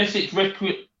 unless it's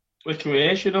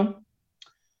recreational,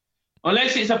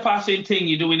 unless it's a passing thing,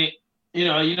 you're doing it. You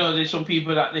know, there's some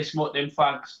people that they smoke them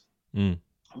fags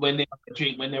when they have a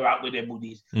drink, when they're out with their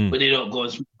buddies, but they don't go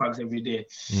and smoke fags every day.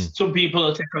 Some people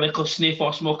will take a little sniff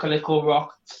or smoke a little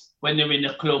rock when they're in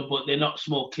the club, but they're not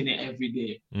smoking it every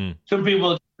day. Some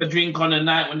people take a drink on a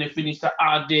night when they finish the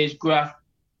hard day's graft,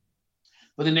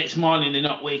 but the next morning they're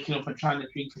not waking up and trying to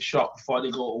drink a shot before they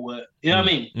go to work. You know what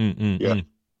I mean? Yeah.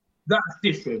 That's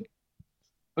different.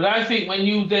 But I think when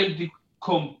you then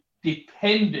become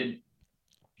dependent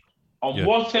on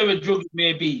whatever drug it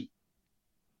may be,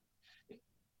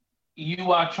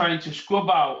 you are trying to scrub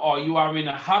out, or you are in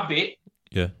a habit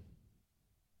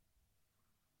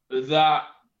that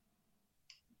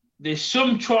there's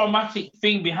some traumatic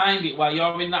thing behind it while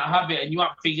you're in that habit and you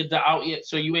haven't figured that out yet,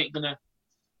 so you ain't gonna,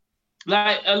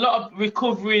 like a lot of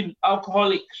recovering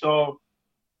alcoholics or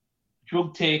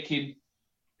drug taking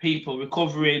people,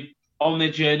 recovering on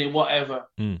their journey, whatever,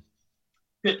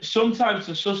 sometimes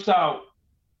to suss out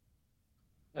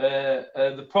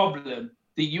the problem,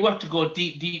 that you have to go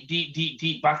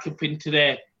deep back up into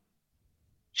their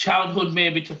childhood,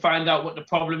 maybe, to find out what the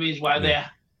problem is, why their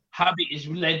habit has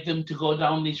led them to go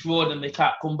down this road and they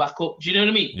can't come back up. Do you know what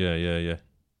I mean? Yeah.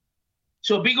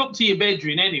 So big up to your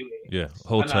bedroom anyway. Yeah,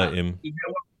 hold tight him. You get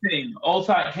what I'm saying? Hold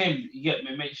tight him, you get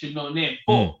me? Mention no name.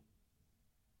 But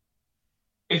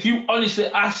if you honestly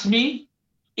ask me,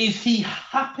 is he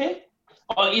happy?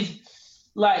 Or is,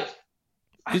 like...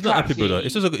 He's not happy, brother.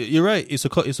 It's just you're right. It's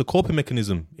a coping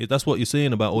mechanism. That's what you're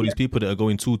saying about all these people that are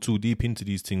going too deep into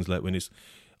these things, like when it's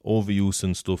overuse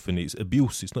and stuff, and it's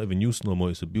abuse. It's not even use no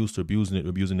more. It's abuse. They're abusing it. They're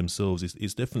abusing themselves.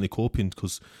 It's definitely coping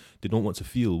because they don't want to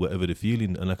feel whatever they're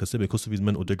feeling. And like I said, because of his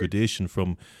mental degradation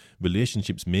from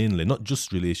relationships mainly, not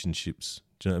just relationships.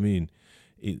 Do you know what I mean?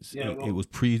 It was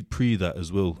pre that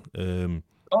as well.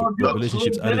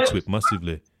 Relationships added to it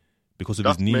massively because of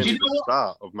his needs. That's the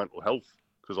start of mental health.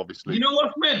 Because obviously, you know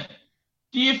what, man?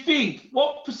 Do you think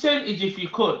what percentage, if you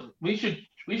could, we should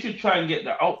try and get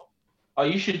that out, or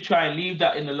you should try and leave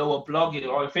that in the lower blog,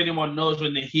 or if anyone knows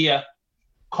when they hear,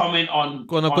 comment on.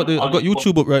 Go on, I've got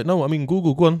YouTube up right now. I mean,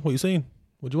 Google. Go on, what are you saying?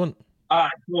 What do you want? All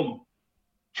right, boom.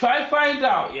 Try find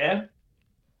out,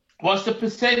 what's the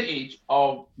percentage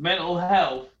of mental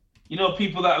health? You know,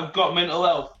 people that have got mental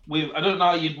health with, I don't know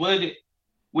how you'd word it,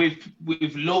 with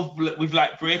love, with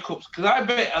like breakups, because I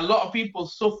bet a lot of people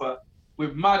suffer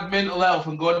with mad mental health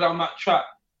and go down that track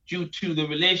due to the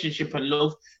relationship and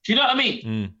love. Do you know what I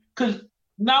mean? Because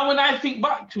now when I think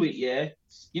back to it,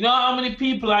 you know how many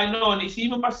people I know, and it's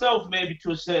even myself maybe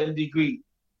to a certain degree,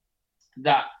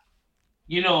 that,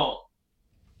 you know,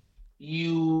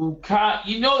 you can't,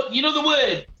 you know the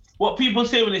word, what people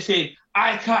say when they say,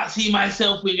 I can't see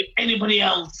myself with anybody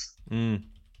else. Yeah.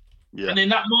 And then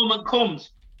that moment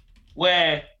comes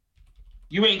where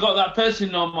you ain't got that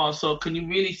person no more, so can you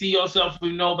really see yourself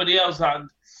with nobody else? And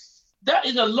that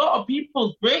is a lot of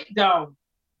people's breakdown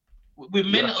with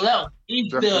mental health.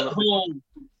 It's the whole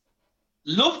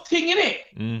love thing,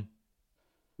 innit?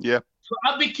 Yeah. So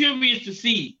I'd be curious to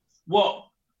see what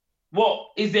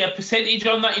is there a percentage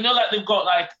on that? You know, like they've got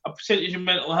like a percentage of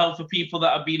mental health for people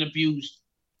that have been abused.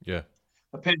 Yeah.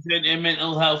 A percentage of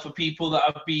mental health for people that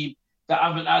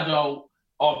haven't had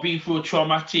or been through a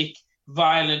traumatic,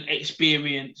 violent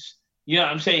experience. You know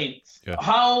what I'm saying? Yeah.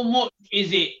 How much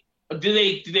is it? Do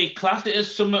they class it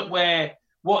as something where,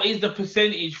 what is the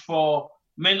percentage for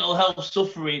mental health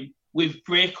suffering with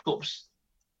breakups?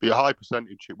 Be a high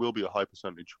percentage. It will be a high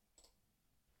percentage.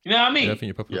 You know what I mean? Yeah, I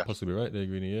think you're possibly right there,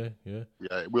 Greenie. Yeah.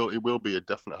 Yeah, it will be a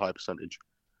definite high percentage,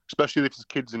 especially if there's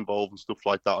kids involved and stuff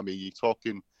like that. I mean, you're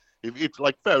talking, if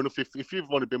like, fair enough, if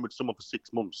you've only been with someone for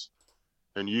 6 months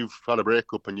and you've had a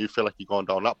breakup and you feel like you're going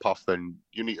down that path, then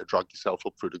you need to drag yourself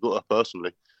up through the gutter,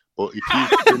 personally. But if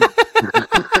you've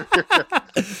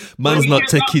man's not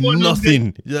taking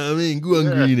nothing. You know what I mean? Go on,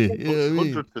 Greenie. You know what I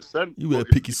mean? 100%. You better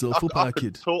pick yourself up, I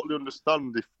kid. Totally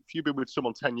understand if you've been with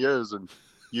someone 10 years and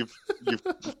you've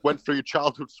went through your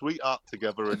childhood sweetheart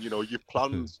together, and you know you've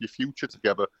planned your future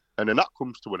together, and then that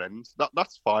comes to an end.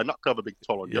 That's fine. That can have a big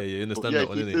toll on you. Yeah, you understand that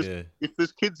one, innit? Yeah. If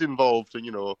there's kids involved, and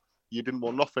you know you didn't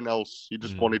want nothing else, you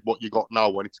just wanted what you got now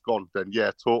when it's gone, then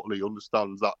yeah, totally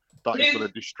understands that is going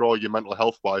to destroy your mental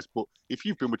health wise. But if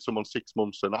you've been with someone 6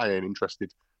 months and I ain't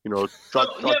interested, you know, but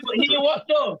hear what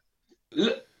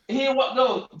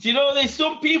though? Do you know there's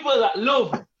some people that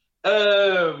love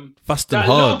fast and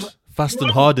hard. Fast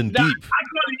and hard and deep. I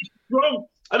call it strong.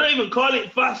 I don't even call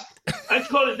it fast. I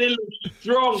call it they look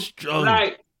strong.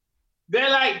 Like they're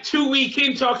like 2 weeks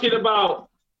in talking about,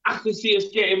 I could see us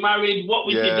getting married. What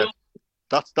we can do.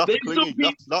 That's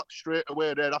clingy. That's straight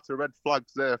away there. That's a red flag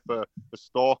there for a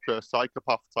stalker,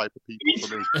 psychopath type of people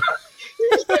for me.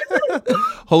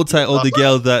 Hold tight, all the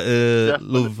girls that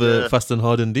love fast and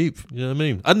hard and deep. You know what I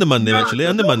mean? And the man them actually.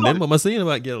 And the man them. What am I saying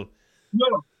about girl?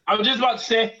 No. I was just about to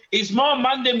say, it's more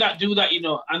man them that do that, you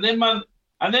know. And then man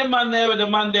there with the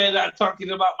man there that talking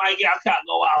about my girl can't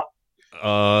go out.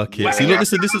 Okay. See, look,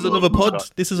 this is another pod.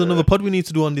 This is another pod we need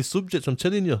to do on this subject. I'm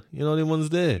telling you. You know, the ones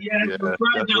there.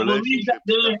 We'll leave that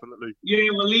there. Definitely. Yeah,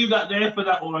 we'll leave that there for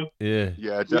that one. Yeah,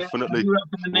 definitely.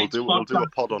 We'll do a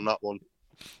pod on that one.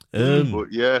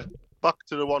 But yeah, back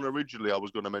to the one originally I was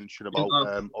going to mention about.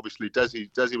 Obviously,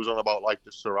 Desi was on about like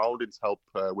the surroundings help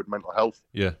with mental health.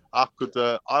 Yeah, I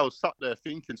was sat there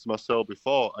thinking to myself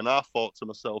before, and I thought to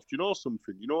myself, do you know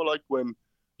something? You know, like when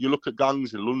you look at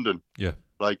gangs in London. Yeah.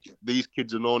 Like these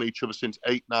kids have known each other since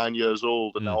 8-9 years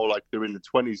old, and now like they're in the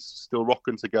 20s, still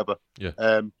rocking together.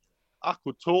 Yeah. I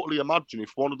could totally imagine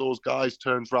if one of those guys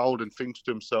turns round and thinks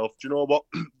to himself, do you know what?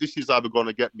 This is either going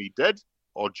to get me dead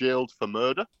or jailed for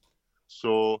murder.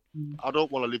 So I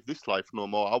don't want to live this life no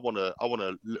more. I want to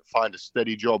find a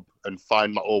steady job and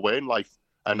find my own way in life.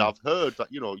 And I've heard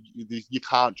that, you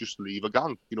can't just leave a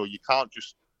gang. You can't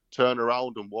just turn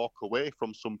around and walk away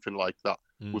from something like that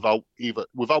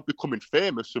without becoming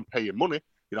famous and paying money.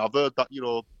 I've heard that,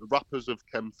 rappers have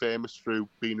become famous through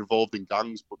being involved in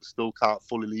gangs, but they still can't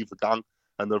fully leave the gang.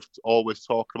 And they've always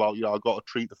talked about, I've got to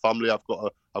treat the family. I've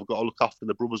got to look after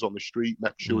the brothers on the street,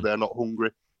 make sure they're not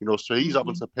hungry. So he's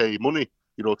having to pay money,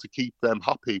 to keep them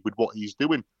happy with what he's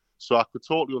doing. So I could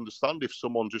totally understand if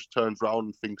someone just turns around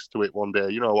and thinks to it one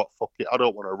day, you know what, fuck it, I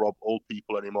don't want to rob old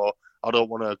people anymore. I don't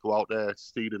want to go out there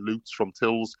stealing loot from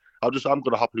tills. I'm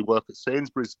going to happily work at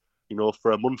Sainsbury's,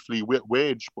 for a monthly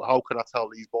wage. But how can I tell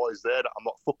these boys there that I'm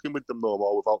not fucking with them no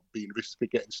more without being risky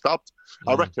getting stabbed?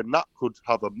 I reckon that could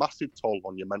have a massive toll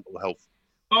on your mental health.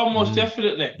 Almost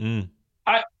definitely.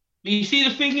 You see,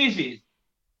 the thing is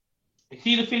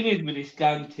with this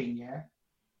gang thing, yeah?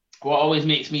 What always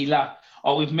makes me laugh,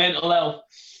 or with mental health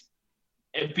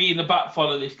being the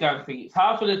backfall of this gang thing, it's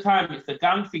half of the time it's the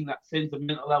gang thing that sends the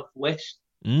mental health west.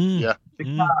 Yeah.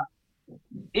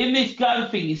 In this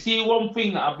gang thing, you see one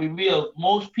thing that I'll be real,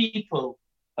 most people,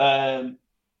 from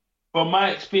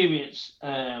my experience,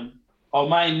 or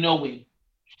my knowing,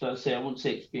 should I say, I wouldn't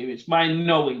say experience, my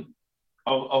knowing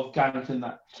of gangs and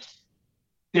that,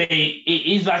 it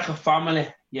is like a family,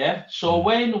 yeah? So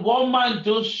when one man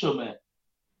does something,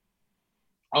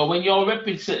 or when you're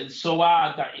representing so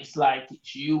hard that it's like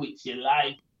it's you, it's your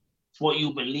life, it's what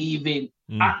you believe in,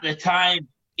 at the time,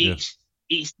 it's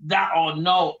that or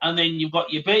no. And then you've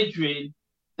got your bedroom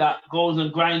that goes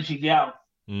and grinds you down.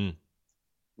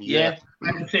 Yeah.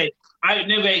 Like I said, I've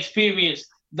never experienced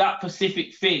that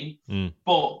specific thing,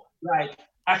 but like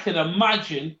I can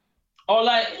imagine, or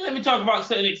like, let me talk about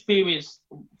certain experience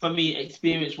for me,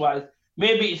 experience-wise.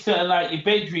 Maybe it's certain like your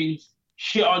bedroom's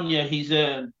shit on you, he's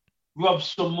robbed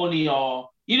some money, or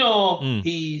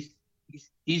he's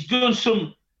done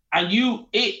some, and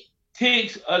it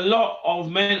takes a lot of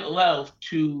mental health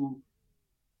to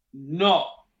not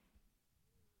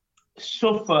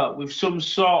suffer with some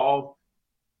sort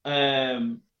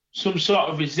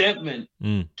of resentment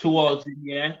towards him,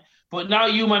 yeah. But now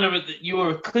you are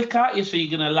a click at you, so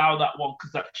you're gonna allow that one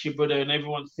because that's your brother, and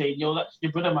everyone's saying, "Yo, that's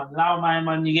your brother, man. Allow my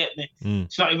man." You get me?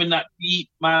 It's not even that deep.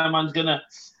 My man's gonna.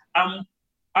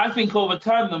 I think over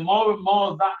time, the more and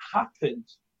more that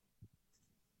happens,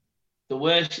 the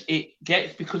worse it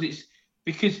gets, because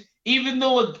even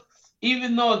though a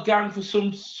gang for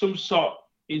some sort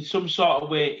of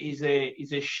way is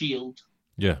a shield.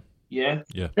 Yeah.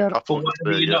 For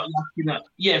whatever you're not lacking at.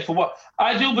 Yeah, for what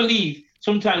I do believe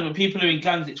sometimes when people are in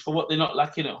gangs, it's for what they're not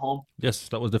lacking at home. Yes,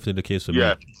 that was definitely the case for me.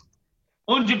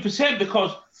 100%,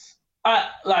 because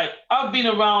I've been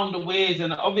around the ways,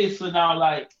 and obviously now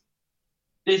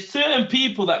there's certain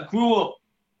people that grew up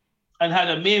and had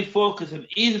a main focus and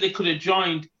easily could have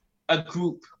joined a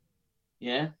group.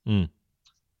 Yeah. I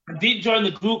didn't join the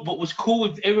group, but was cool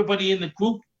with everybody in the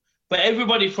group. But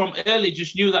everybody from early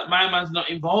just knew that my man's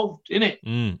not involved in it.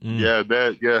 Yeah.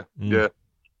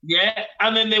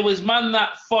 And then there was man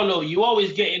that follow. You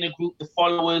always get in a group, the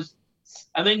followers.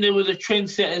 And then there was the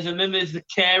trendsetters, and then there's the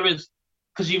carers.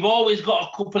 Because you've always got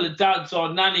a couple of dads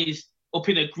or nannies up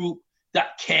in a group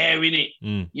that care in it,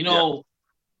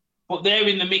 but they're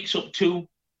in the mix up too.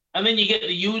 And then you get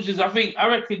the users. I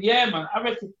reckon, you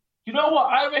know what?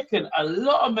 I reckon a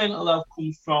lot of mental health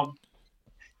comes from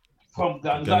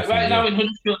gangs. Like right now in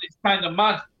Huddersfield, it's kind of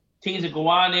mad. Things are going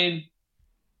on in,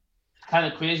 kind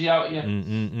of crazy out here.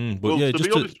 But well, yeah,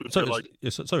 just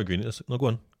sorry, Green. No,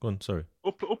 go on. Sorry.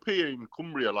 Up here in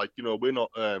Cumbria, we're not.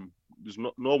 There's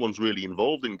no one's really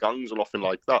involved in gangs or nothing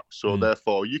like that. So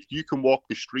therefore, you can walk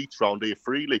the streets around here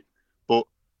freely. But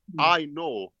I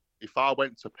know if I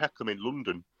went to Peckham in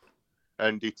London,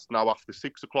 and it's now after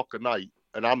 6 o'clock at night,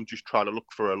 and I'm just trying to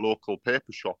look for a local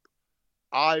paper shop,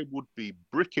 I would be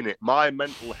bricking it. My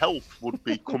mental health would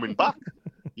be coming back.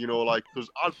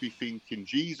 Because I'd be thinking,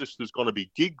 Jesus, there's going to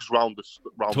be gigs round the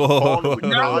corner with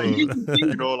guys.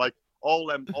 All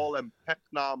them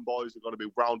Pecknam boys are going to be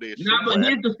round here. No, but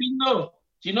here's the thing, though.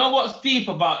 Do you know what's deep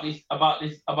about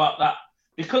that?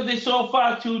 Because they're so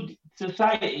far to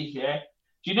societies, yeah.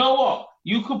 Do you know what?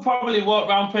 You could probably walk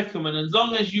around Peckham, and as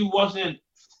long as you wasn't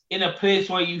in a place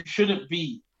where you shouldn't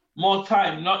be, more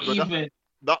time, that'd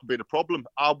be the problem.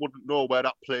 I wouldn't know where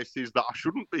that place is that I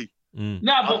shouldn't be.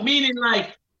 But meaning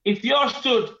if you're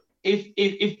stood,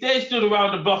 if they stood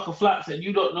around a block of flats and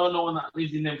you don't know no one that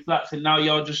lives in them flats, and now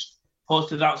you're just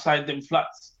posted outside them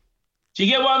flats. Do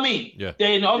you get what I mean? Yeah.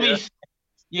 Then obviously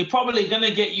you're probably gonna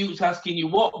get youths asking you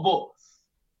what, but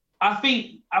I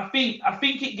think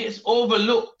it gets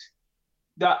overlooked.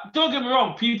 That, don't get me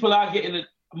wrong, people are getting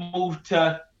moved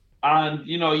to, and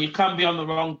you can be on the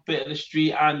wrong bit of the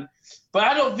street, but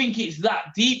I don't think it's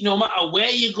that deep. No matter where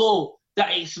you go,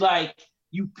 that it's like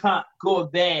you can't go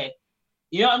there.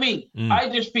 You know what I mean? I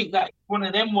just think that it's one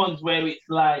of them ones where it's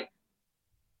like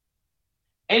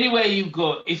anywhere you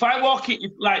go. If I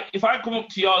come up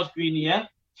to yours, Greenie, yeah,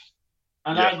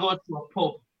 and I go to a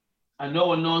pub, and no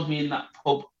one knows me in that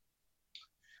pub,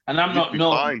 and I'm not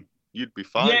known. Fine. You'd be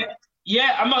fine.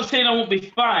 Yeah. I'm not saying I won't be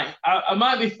fine. I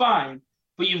might be fine,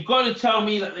 but you've got to tell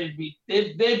me that there'd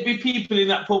be people in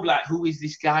that pub like, who is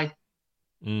this guy?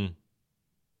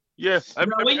 Yes,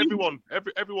 everyone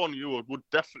you would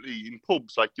definitely in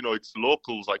pubs, like, it's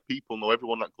locals, like people know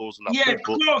everyone that goes in that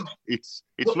pub, but it's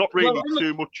not really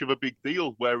too much of a big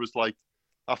deal. Whereas, like,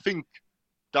 I think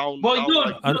down.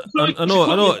 Well, I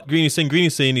know. Greenie's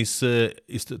saying he's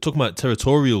talking about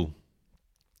territorial.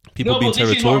 People being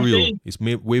territorial. It's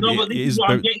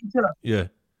yeah.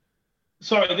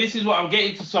 Sorry, this is what I'm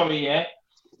getting to. Sorry, yeah.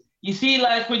 You see,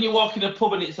 like when you walk in a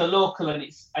pub and it's a local and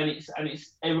it's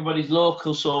everybody's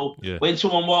local. So when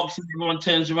someone walks in, everyone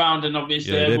turns around and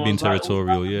obviously they're being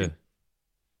territorial. Like,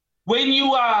 when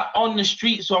you are on the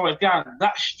streets or a gang,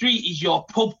 that street is your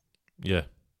pub. Yeah.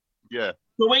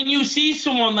 So when you see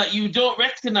someone that you don't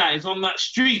recognize on that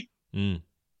street, you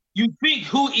think,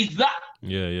 who is that?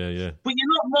 Yeah.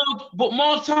 But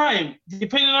more time,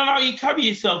 depending on how you carry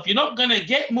yourself, you're not gonna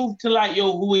get moved to like,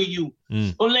 yo, who are you?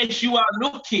 Unless you are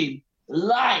looking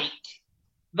like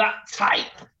that type.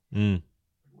 Do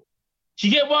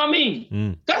you get what I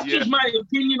mean? That's just my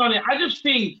opinion on it. I just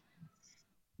think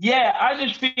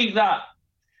that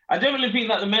I definitely think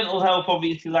that the mental health,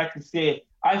 obviously, like I say,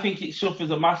 I think it suffers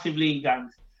massively in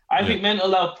gangs. I think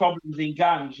mental health problems in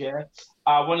gangs,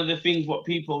 are one of the things what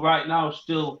people right now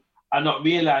still are not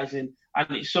realizing,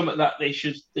 and it's something that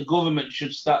the government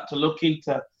should start to look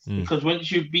into. Because once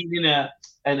you've been in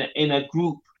a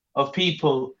group of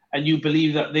people and you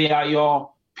believe that they are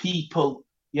your people,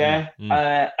 and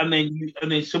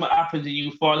then something happens and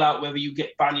you fall out, whether you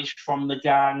get banished from the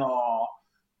gang or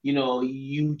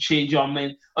you change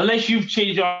unless you've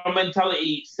changed your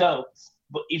mentality itself.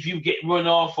 But if you get run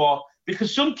off,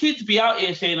 because some kids be out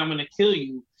here saying, I'm going to kill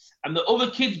you, and the other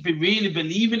kids be really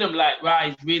believing him, like, right,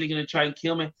 he's really going to try and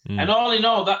kill me. And all in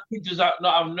all, that kid does not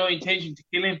have no intention to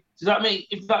kill him.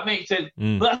 If that makes sense?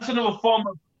 But that's another form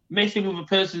of messing with a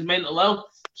person's mental health.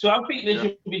 So I think there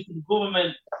should be some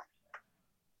government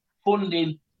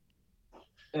funding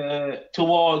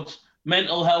towards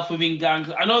mental health within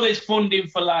gangs. I know there's funding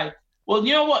for I know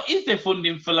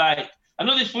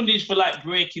there's funding for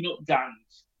breaking up gangs.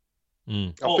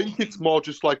 I think it's more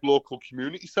just like local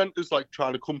community centres, like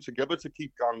trying to come together to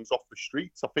keep gangs off the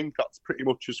streets. I think that's pretty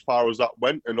much as far as that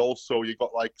went. And also you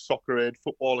got like soccer aid,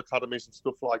 football academies and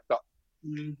stuff like that.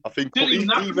 I think even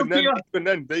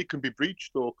then they can be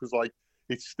breached though, because like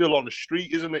it's still on the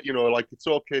street, isn't it? Like it's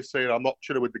okay saying I'm not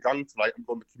chilling with the gang tonight, I'm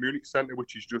going to the community centre,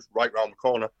 which is just right round the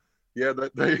corner. Yeah,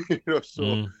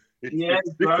 so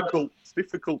it's difficult. Right. It's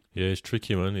difficult. Yeah, it's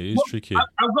tricky, man. It is tricky.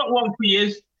 I've got one for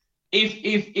you.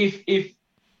 If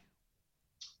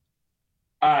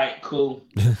all right, cool.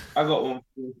 I got one.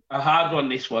 A hard one.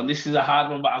 This is a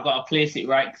hard one, but I've got to place it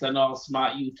right because I know how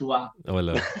smart you two are. Oh,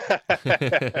 hello.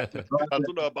 I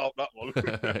don't know about that one.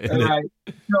 All right.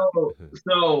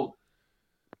 So,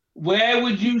 where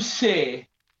would you say,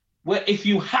 if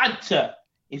you had to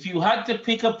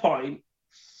pick a point,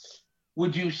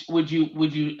 would you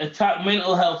attack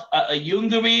mental health at a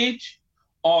younger age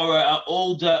or at an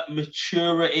older,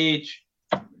 maturer age?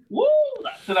 Woo!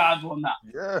 That's an hard one, that.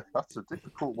 Yeah, that's a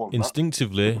difficult one.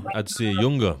 Instinctively, I'd say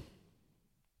younger.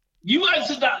 You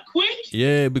answered that quick?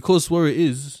 Yeah, because where it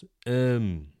is,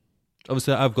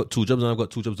 obviously I've got two jobs, and I've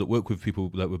got two jobs that work with people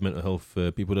with mental health,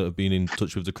 people that have been in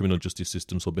touch with the criminal justice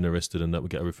system, so been arrested, and that we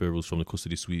get referrals from the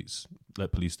custody suites,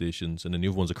 like police stations, and then the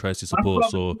other one's a crisis support.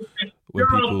 So when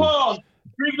people... Pause.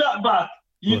 Bring that back.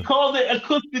 You called it a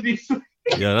custody suite.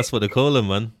 Yeah, that's what they call them,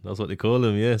 man. That's what they call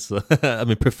them, yes. Yeah. So,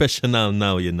 I'm a professional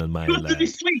now, my custody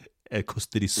suite. A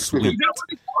custody suite. Is that what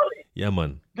they call it? Yeah,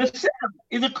 man. The cell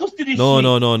is a custody suite.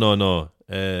 No.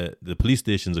 The police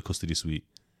station's a custody suite.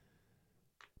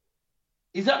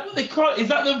 Is that what they call it? Is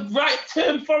that the right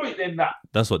term for it then, that?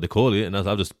 That's what they call it, and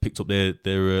I've just picked up their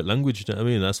language, you know what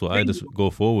I mean? That's what I just go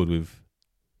forward with.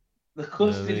 The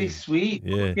custody suite.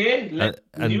 Yeah. Okay.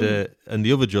 And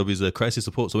the other job is crisis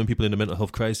support. So when people in a mental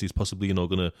health crisis possibly, going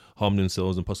to harm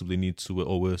themselves and possibly need to,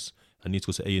 or worse, and need to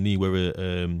go to A&E,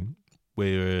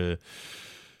 where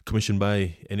commissioned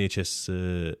by NHS,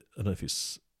 I don't know if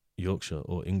it's Yorkshire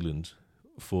or England,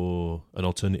 for an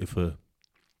alternative for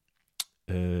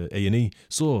A&E.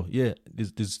 So yeah,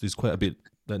 there's quite a bit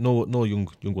that no young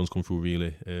ones come through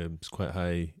really. It's quite a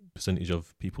high percentage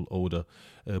of people older,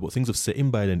 but things have set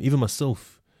in by then. Even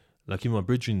myself, like even my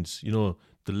brethrens, you know,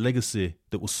 the legacy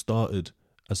that was started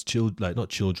as not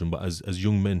children, but as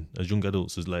young men, as young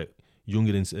adults, as like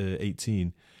younger than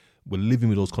 18, we're living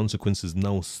with those consequences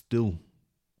now still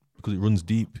because it runs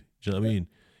deep. Do you know what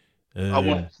I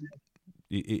mean?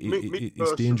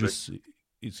 It's dangerous.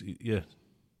 Yeah.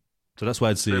 So that's why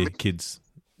I'd say kids.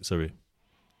 Sorry.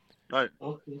 Right.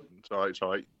 Okay. It's all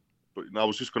right. But I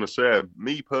was just going to say,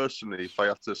 me personally, if I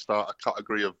had to start a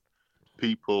category of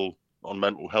people on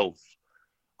mental health,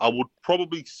 I would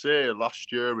probably say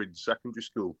last year in secondary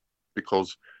school,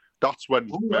 because that's when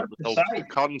mental health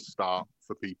can start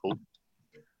for people.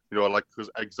 You know, like, because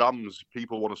exams,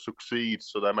 people want to succeed,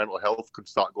 so their mental health can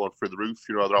start going through the roof.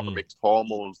 You know, they're having mixed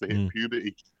hormones, they hit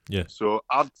puberty. Yeah. So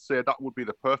I'd say that would be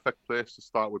the perfect place to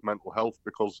start with mental health,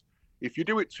 because if you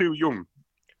do it too young,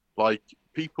 like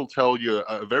people tell you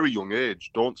at a very young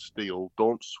age, don't steal,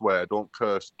 don't swear, don't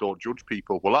curse, don't judge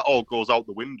people. Well, that all goes out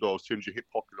the window as soon as you hit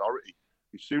popularity.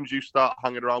 As soon as you start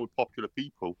hanging around with popular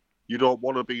people, you don't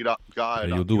want to be that guy.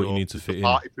 Yeah, you'll do what you need to fit in.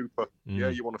 Party pooper. Yeah,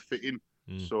 you want to fit in.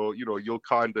 So, you know, you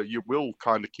will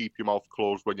kind of keep your mouth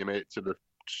closed when you make it to the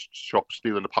shop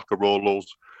stealing a pack of Rolos,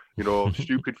 you know,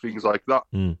 stupid things like that.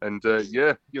 And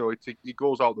yeah, you know, it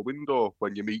goes out the window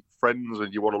when you meet friends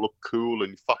and you want to look cool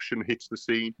and fashion hits the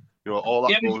scene. You know, all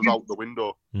that goes out the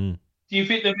window. Do you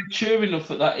think they're mature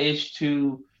enough at that age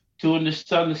to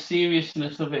understand the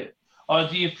seriousness of it? Or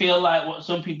do you feel like what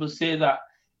some people say that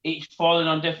it's falling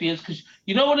on deaf ears? Because,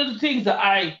 you know, one of the things that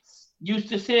I used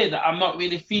to say that I'm not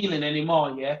really feeling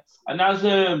anymore, yeah? And as,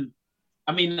 I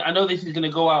mean, I know this is going to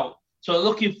go out. So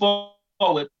looking forward,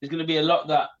 there's going to be a lot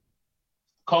that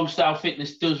Kong Style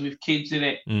Fitness does with kids in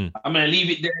it. I'm going to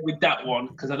leave it there with that one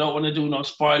because I don't want to do no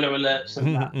spoiler alerts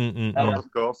and that.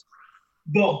 Of course.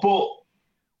 But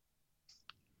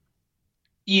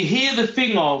you hear the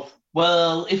thing of,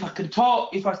 well, if I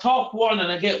talk one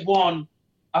and I get one,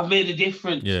 I've made a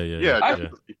difference. Yeah. I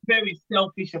think it's a very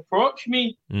selfish approach.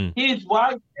 Here's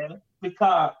why,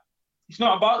 because it's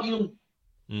not about you.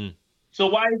 So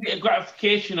why is it a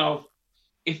gratification of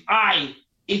if I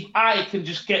can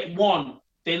just get one,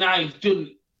 then I've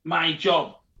done my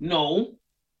job? No,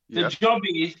 the job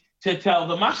is to tell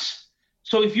the mass.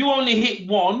 So if you only hit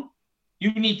one,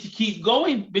 you need to keep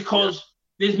going because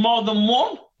there's more than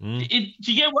one. Do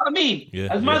you get what I mean?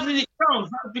 As much as it sounds,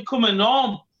 that's become a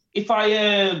norm. If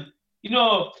I,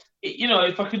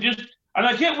 if I could just, and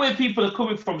I get where people are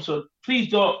coming from, so please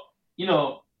don't,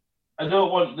 I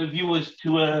don't want the viewers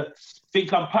to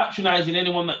think I'm patronizing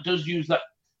anyone that does use that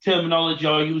terminology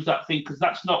or use that thing, because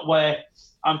that's not where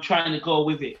I'm trying to go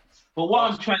with it. But what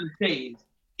I'm trying to say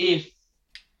is,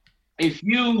 if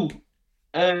your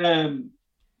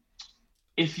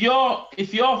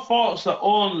thoughts are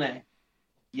only,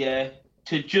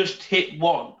 to just hit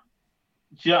one,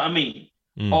 do you know what I mean?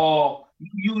 Or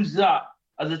use that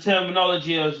as a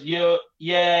terminology as well,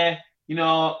 I'm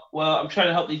trying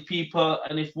to help these people,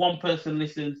 and if one person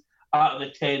listens out of the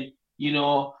 10,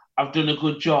 I've done a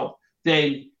good job,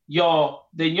 then you're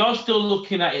still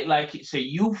looking at it like it's a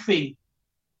you thing.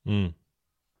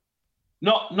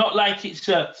 Not like it's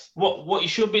what you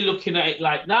should be looking at it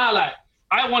like. Like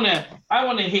I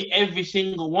wanna hit every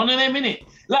single one of them, innit?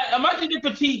 Like imagine if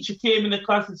a teacher came in the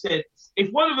class and said,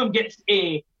 if one of them gets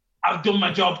A, I've done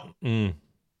my job. Yeah.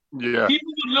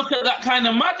 People would look at that kind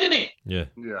of mad, innit? Yeah.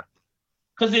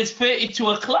 Because there's 30 to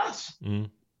a class.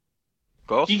 Of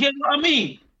course. Do you get what I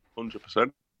mean?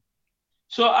 100%.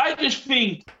 So I just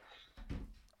think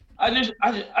it's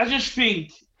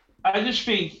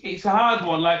a hard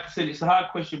one. Like I said, it's a hard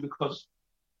question because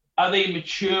are they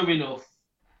mature enough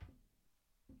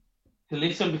to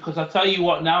listen? Because I tell you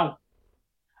what now,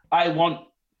 I want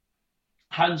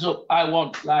hands up.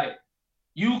 Like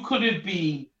you could have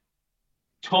been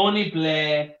Tony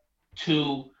Blair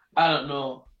to, I don't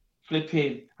know,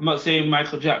 flipping. I'm not saying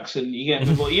Michael Jackson, you get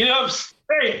me, but you know what I'm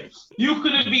saying? You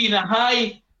could have been a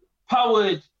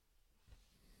high-powered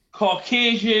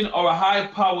Caucasian or a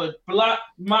high-powered black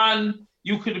man.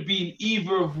 You could have been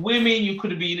either of women. You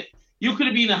could have been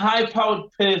a high-powered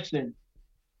person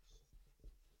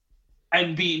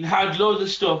and had loads of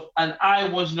stuff, and I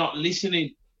was not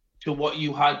listening to what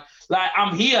you had. Like,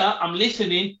 I'm here, I'm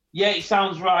listening. Yeah, it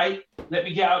sounds right. Let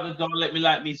me get out the door. Let me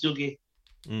light me zuggy.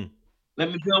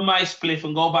 Let me build my spliff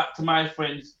and go back to my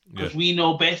friends because we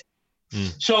know best.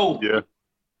 So,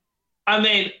 and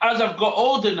then as I've got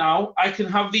older now, I can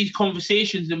have these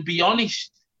conversations and be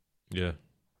honest. Yeah.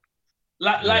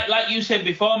 like you said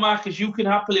before, Marcus, you can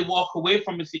happily walk away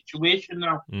from a situation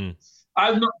now.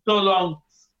 I've not so long,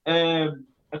 a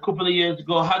couple of years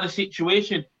ago, had a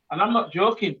situation, and I'm not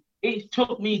joking. It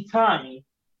took me time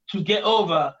to get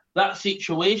over that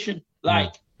situation,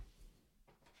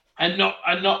 and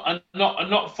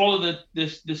not follow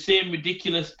the same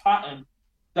ridiculous pattern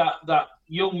that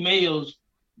young males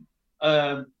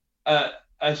are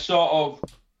sort of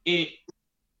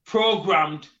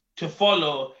programmed to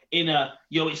follow in a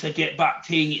it's a get back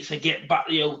thing, it's a get back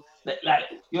you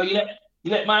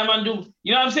let my man do,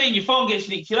 you know what I'm saying, your phone gets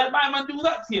nicked, you let my man do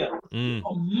that to you.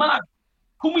 Oh man,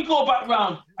 can we go back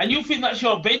round? And you think that's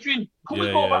your bedroom? Can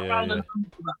we go back round and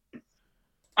do that?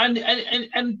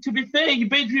 And to be fair, your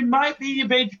bedroom might be your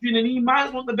bedroom, and he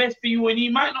might want the best for you, and he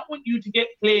might not want you to get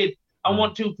played and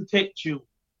want to protect you.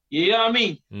 You know what I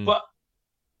mean? But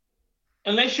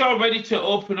unless you're ready to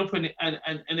open up and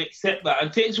accept that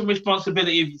and take some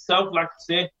responsibility of yourself, like I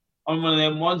say, on one of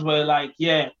them ones where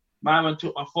my man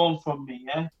took my phone from me,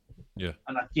 and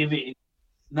I give it.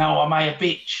 Now am I a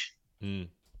bitch? Am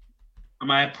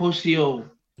I a pussy?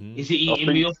 Is it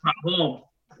eating me up at home?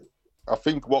 I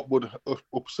think what would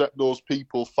upset those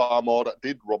people far more that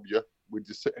did rob you, with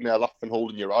you sitting there laughing,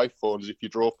 holding your iPhones, if you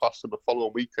drove past them the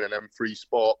following week in an M3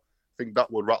 Sport, I think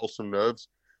that would rattle some nerves.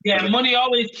 Yeah, money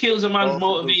always kills a man's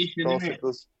motivation, doesn't it? It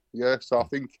does. Yeah, so I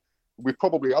think we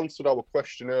probably answered our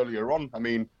question earlier on. I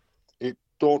mean, it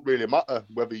don't really matter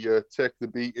whether you take the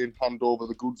beating, hand over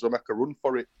the goods, or make a run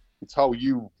for it. It's how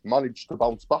you manage to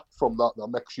bounce back from that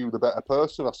makes you the better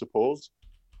person, I suppose.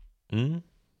 Yeah,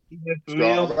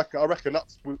 so I reckon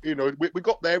that's, we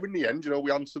got there in the end.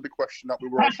 We answered the question that we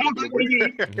were all struggling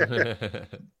with.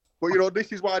 But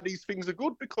this is why these things are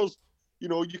good, because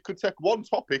you could take one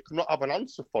topic, not have an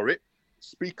answer for it,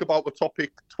 speak about the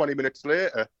topic 20 minutes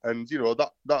later, and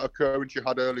that occurrence you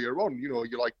had earlier on, you're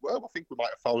like, well, I think we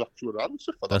might have found actually an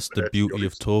answer for that. That's the beauty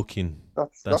of talking.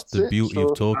 That's the beauty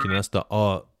of talking. That's the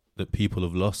art that people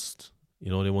have lost.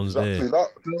 The ones exactly there.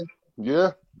 That.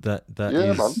 Yeah. That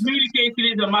is. Man. Communication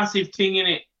is a massive thing,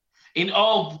 innit? In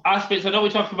all aspects. I know we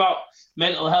talk about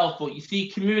mental health, but you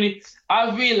see,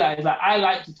 I've realised that I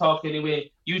like to talk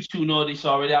anyway. You two know this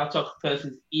already. I'll talk a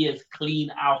person's ears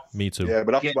clean out. Me too. Yeah,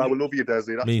 but that's why we love you,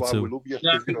 Desi. That's why we love you.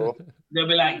 They'll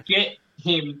be like, get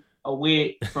him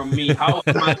away from me. How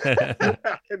am I?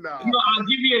 I'll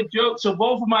give you a joke. So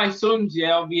both of my sons,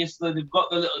 obviously, they've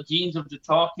got the little genes of the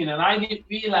talking, and I didn't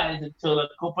realise until a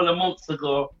couple of months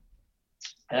ago.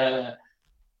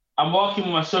 I'm walking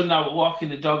with my son now, we're walking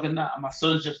the dog and that, and my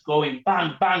son's just going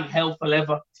bang, bang, hell for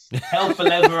leather. And at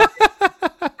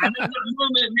that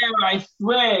moment there, I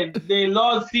swear, the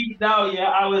Lord sees now,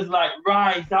 I was like,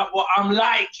 right, that's what I'm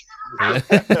like. I'm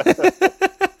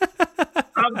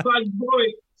like, boy.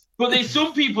 But there's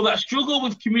some people that struggle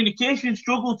with communication,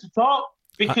 struggle to talk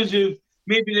because of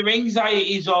maybe their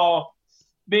anxieties, or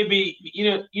maybe,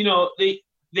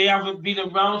 they haven't been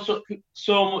around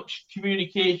so much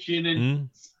communication, and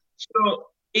so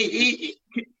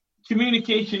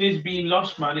communication is being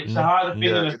lost, man. It's a harder thing.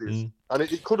 Yeah, it is. And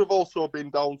it could have also been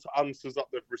down to answers that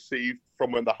they've received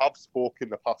from when they have spoken in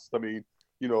the past. I mean,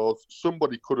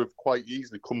 somebody could have quite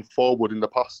easily come forward in the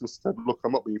past and said, look,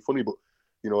 I'm not being funny, but,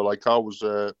 like I was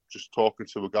just talking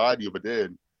to a guy the other day,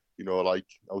 and, I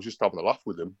was just having a laugh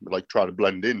with him, trying to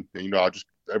blend in. And,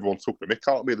 everyone took the mick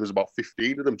out of me. There's about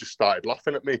 15 of them just started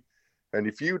laughing at me. And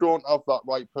if you don't have that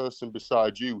right person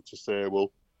beside you to say,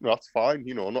 well, that's fine,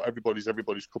 not everybody's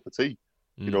cup of tea.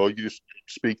 You just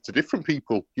speak to different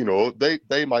people.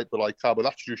 They might be like, but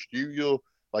that's just you. You're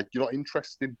not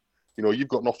interesting. You've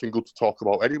got nothing good to talk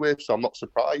about anyway, so I'm not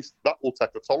surprised. That will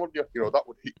take a toll on you. That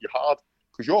would hit you hard,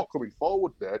 because you're coming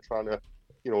forward there trying to,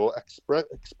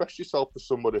 express yourself to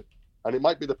somebody. And it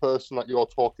might be the person that you're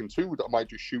talking to that might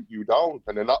just shoot you down.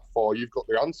 And then you've got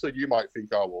the answer. You might think,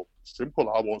 oh, well, simple,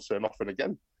 I won't say nothing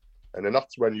again. And then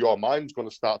that's when your mind's going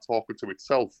to start talking to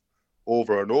itself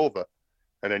over and over.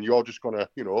 And then you're just going to,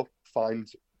 find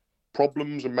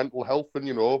problems and mental health and,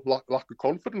 lack of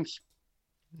confidence.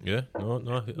 Yeah,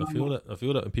 no, I feel that. I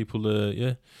feel that when people,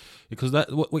 because that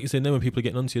what you're saying there, when people are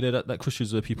getting onto you there, that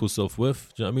crushes people's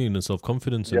self-worth. Do you know what I mean? And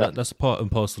self-confidence, and that's part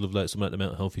and parcel of some of the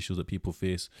mental health issues that people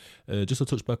face. Just to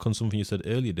touch back on something you said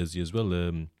earlier, Desi, as well.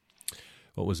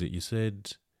 What was it you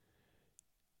said?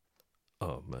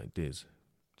 Oh my days,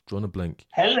 drawn a blank.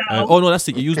 Hello. Oh no, that's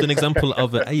it. You used an example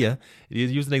of You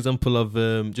used an example of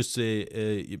just say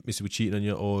your missus was cheating on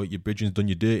you, or your brethren's done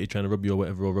you dirty, trying to rob you or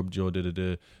whatever, or robbed you or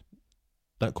da.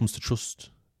 That comes to trust.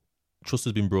 Trust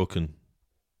has been broken.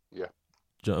 Yeah.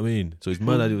 Do you know what I mean? So it's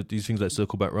mad that these things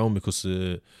circle back round, because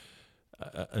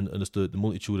and just the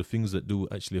multitude of things that do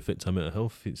actually affect our mental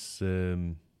health. It's a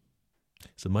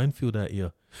minefield out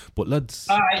here. But lads,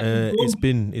 it's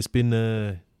been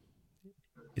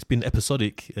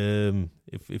episodic,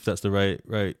 if that's the right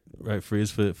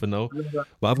phrase for now.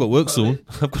 But I've got work soon.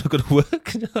 I've got to go to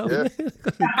work.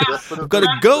 I've got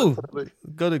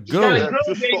to go. Yeah,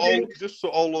 just so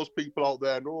all those people out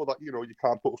there know that you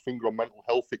can't put a finger on mental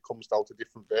health. It comes down to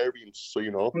different variants. So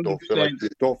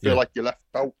don't feel like you're left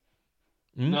out.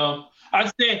 No, I'd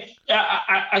say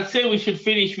we should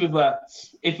finish with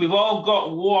if we've all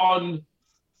got one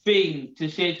thing to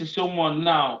say to someone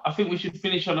now, I think we should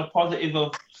finish on a positive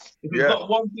of if we've got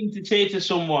one thing to say to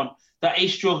someone that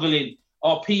is struggling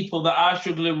or people that are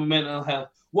struggling with mental health,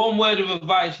 one word of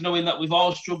advice, knowing that we've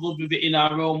all struggled with it in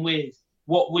our own ways,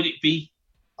 what would it be?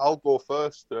 I'll go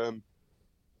first.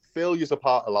 Failure's a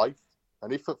part of life,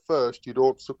 and if at first you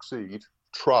don't succeed,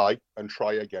 try and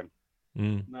try again.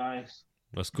 Nice.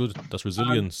 That's good. That's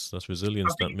resilience. That's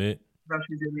resilience, mate. That's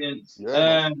resilience.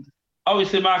 Yeah,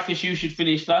 obviously, Marcus, you should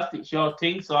finish last. It's your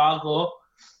thing, so I'll go.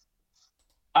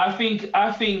 I think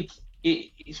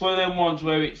it's one of them ones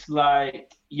where it's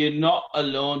like you're not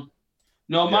alone.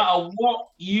 No matter what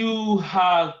you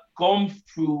have gone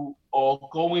through or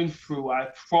going through, I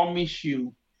promise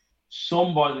you,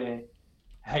 somebody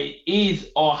is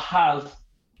or has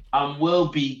and will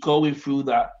be going through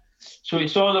that. So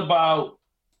it's all about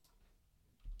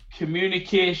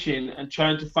communication and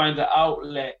trying to find an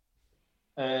outlet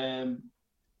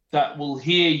that will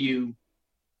hear you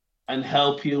and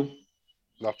help you.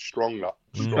 That's strong, that.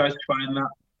 Try to find that.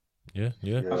 Yeah.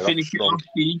 I finish it off,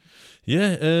 Steve.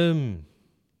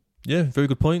 Yeah, very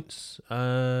good points.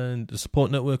 And the support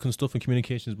network and stuff and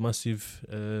communication is massive.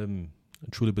 I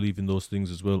truly believe in those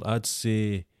things as well. I'd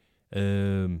say,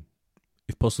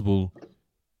 if possible,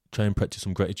 try and practice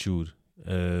some gratitude.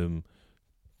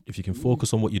 If you can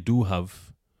focus on what you do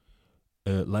have,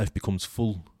 life becomes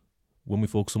full. When we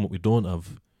focus on what we don't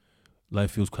have,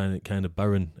 life feels kind of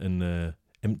barren and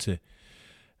empty.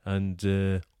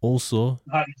 And also,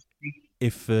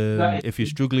 if you're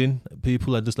struggling,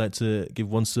 people, I'd just like to give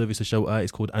one service a shout out.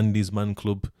 It's called Andy's Man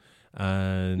Club,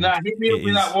 and hit me up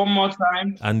with that one more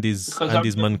time. Andy's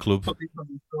Man Club.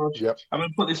 Yep. I'm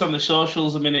gonna put this on the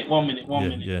socials. 1 minute.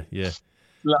 Yeah.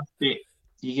 That's it.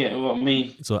 You get what I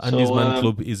mean? So Andy's Man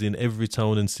Club is in every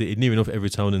town and city, near enough every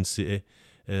town and city,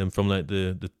 from like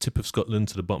the tip of Scotland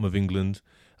to the bottom of England,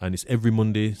 and it's every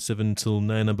Monday 7 till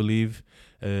 9, I believe,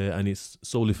 and it's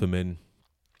solely for men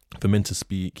to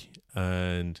speak,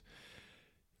 and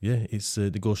it's they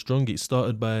go strong. It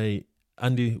started by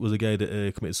Andy was a guy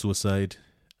that committed suicide,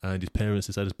 and his parents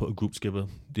decided to put a group together.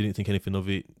 Didn't think anything of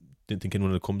it. Didn't think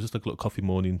anyone would come. Just like a little coffee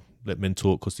morning, let men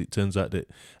talk, because it turns out that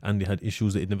Andy had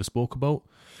issues that he'd never spoke about.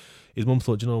 His mum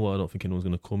thought, you know what, I don't think anyone's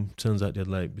going to come. Turns out they had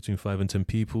like between 5 and 10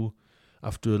 people.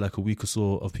 After like a week or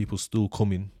so of people still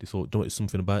coming, they thought, don't, it's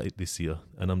something about it this year,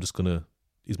 and I'm just gonna.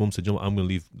 His mum said, you know what, I'm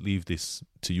gonna leave this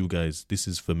to you guys. This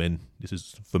is for men. This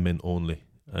is for men only,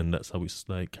 and that's how it's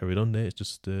like carried on there. It's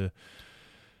just for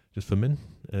men.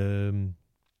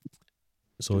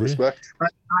 So respect.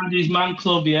 Andy's Man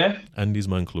Club, yeah. Andy's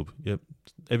Man Club, yep.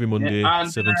 Every Monday,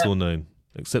 7 till 9,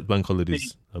 except bank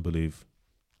holidays, I believe.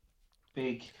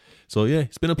 Big. So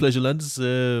it's been a pleasure, lads.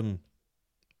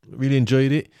 Really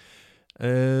enjoyed it. If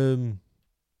you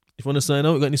want to sign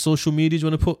out, you got any social media you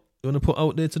want to put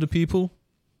out there to the people?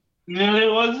 No,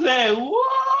 it was there.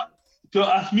 What? Don't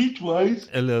ask me twice.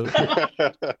 Hello.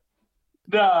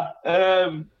 Nah.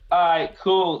 All right,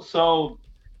 cool. So,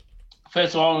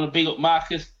 first of all, I want to big up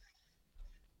Marcus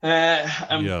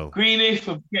and Greeny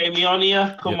for getting me on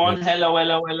here. Come on. Yep. Hello.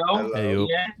 Hey,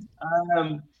 yeah.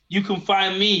 You can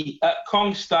find me at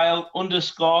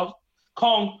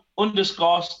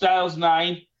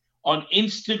Kong_Styles9 on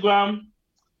Instagram.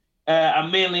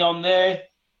 I'm mainly on there.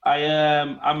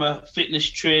 I'm a fitness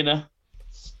trainer.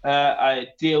 I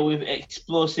deal with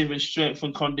explosive and strength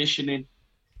and conditioning.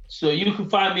 So you can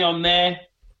find me on there.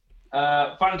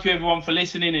 Thank you everyone for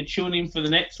listening and tuning in for the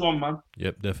next one, man.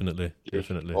 Yep, definitely.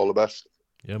 All the best.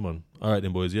 Yeah, man. All right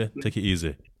then, boys. Yeah, take it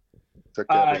easy. Take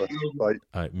care. Bye.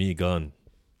 All right, me gone.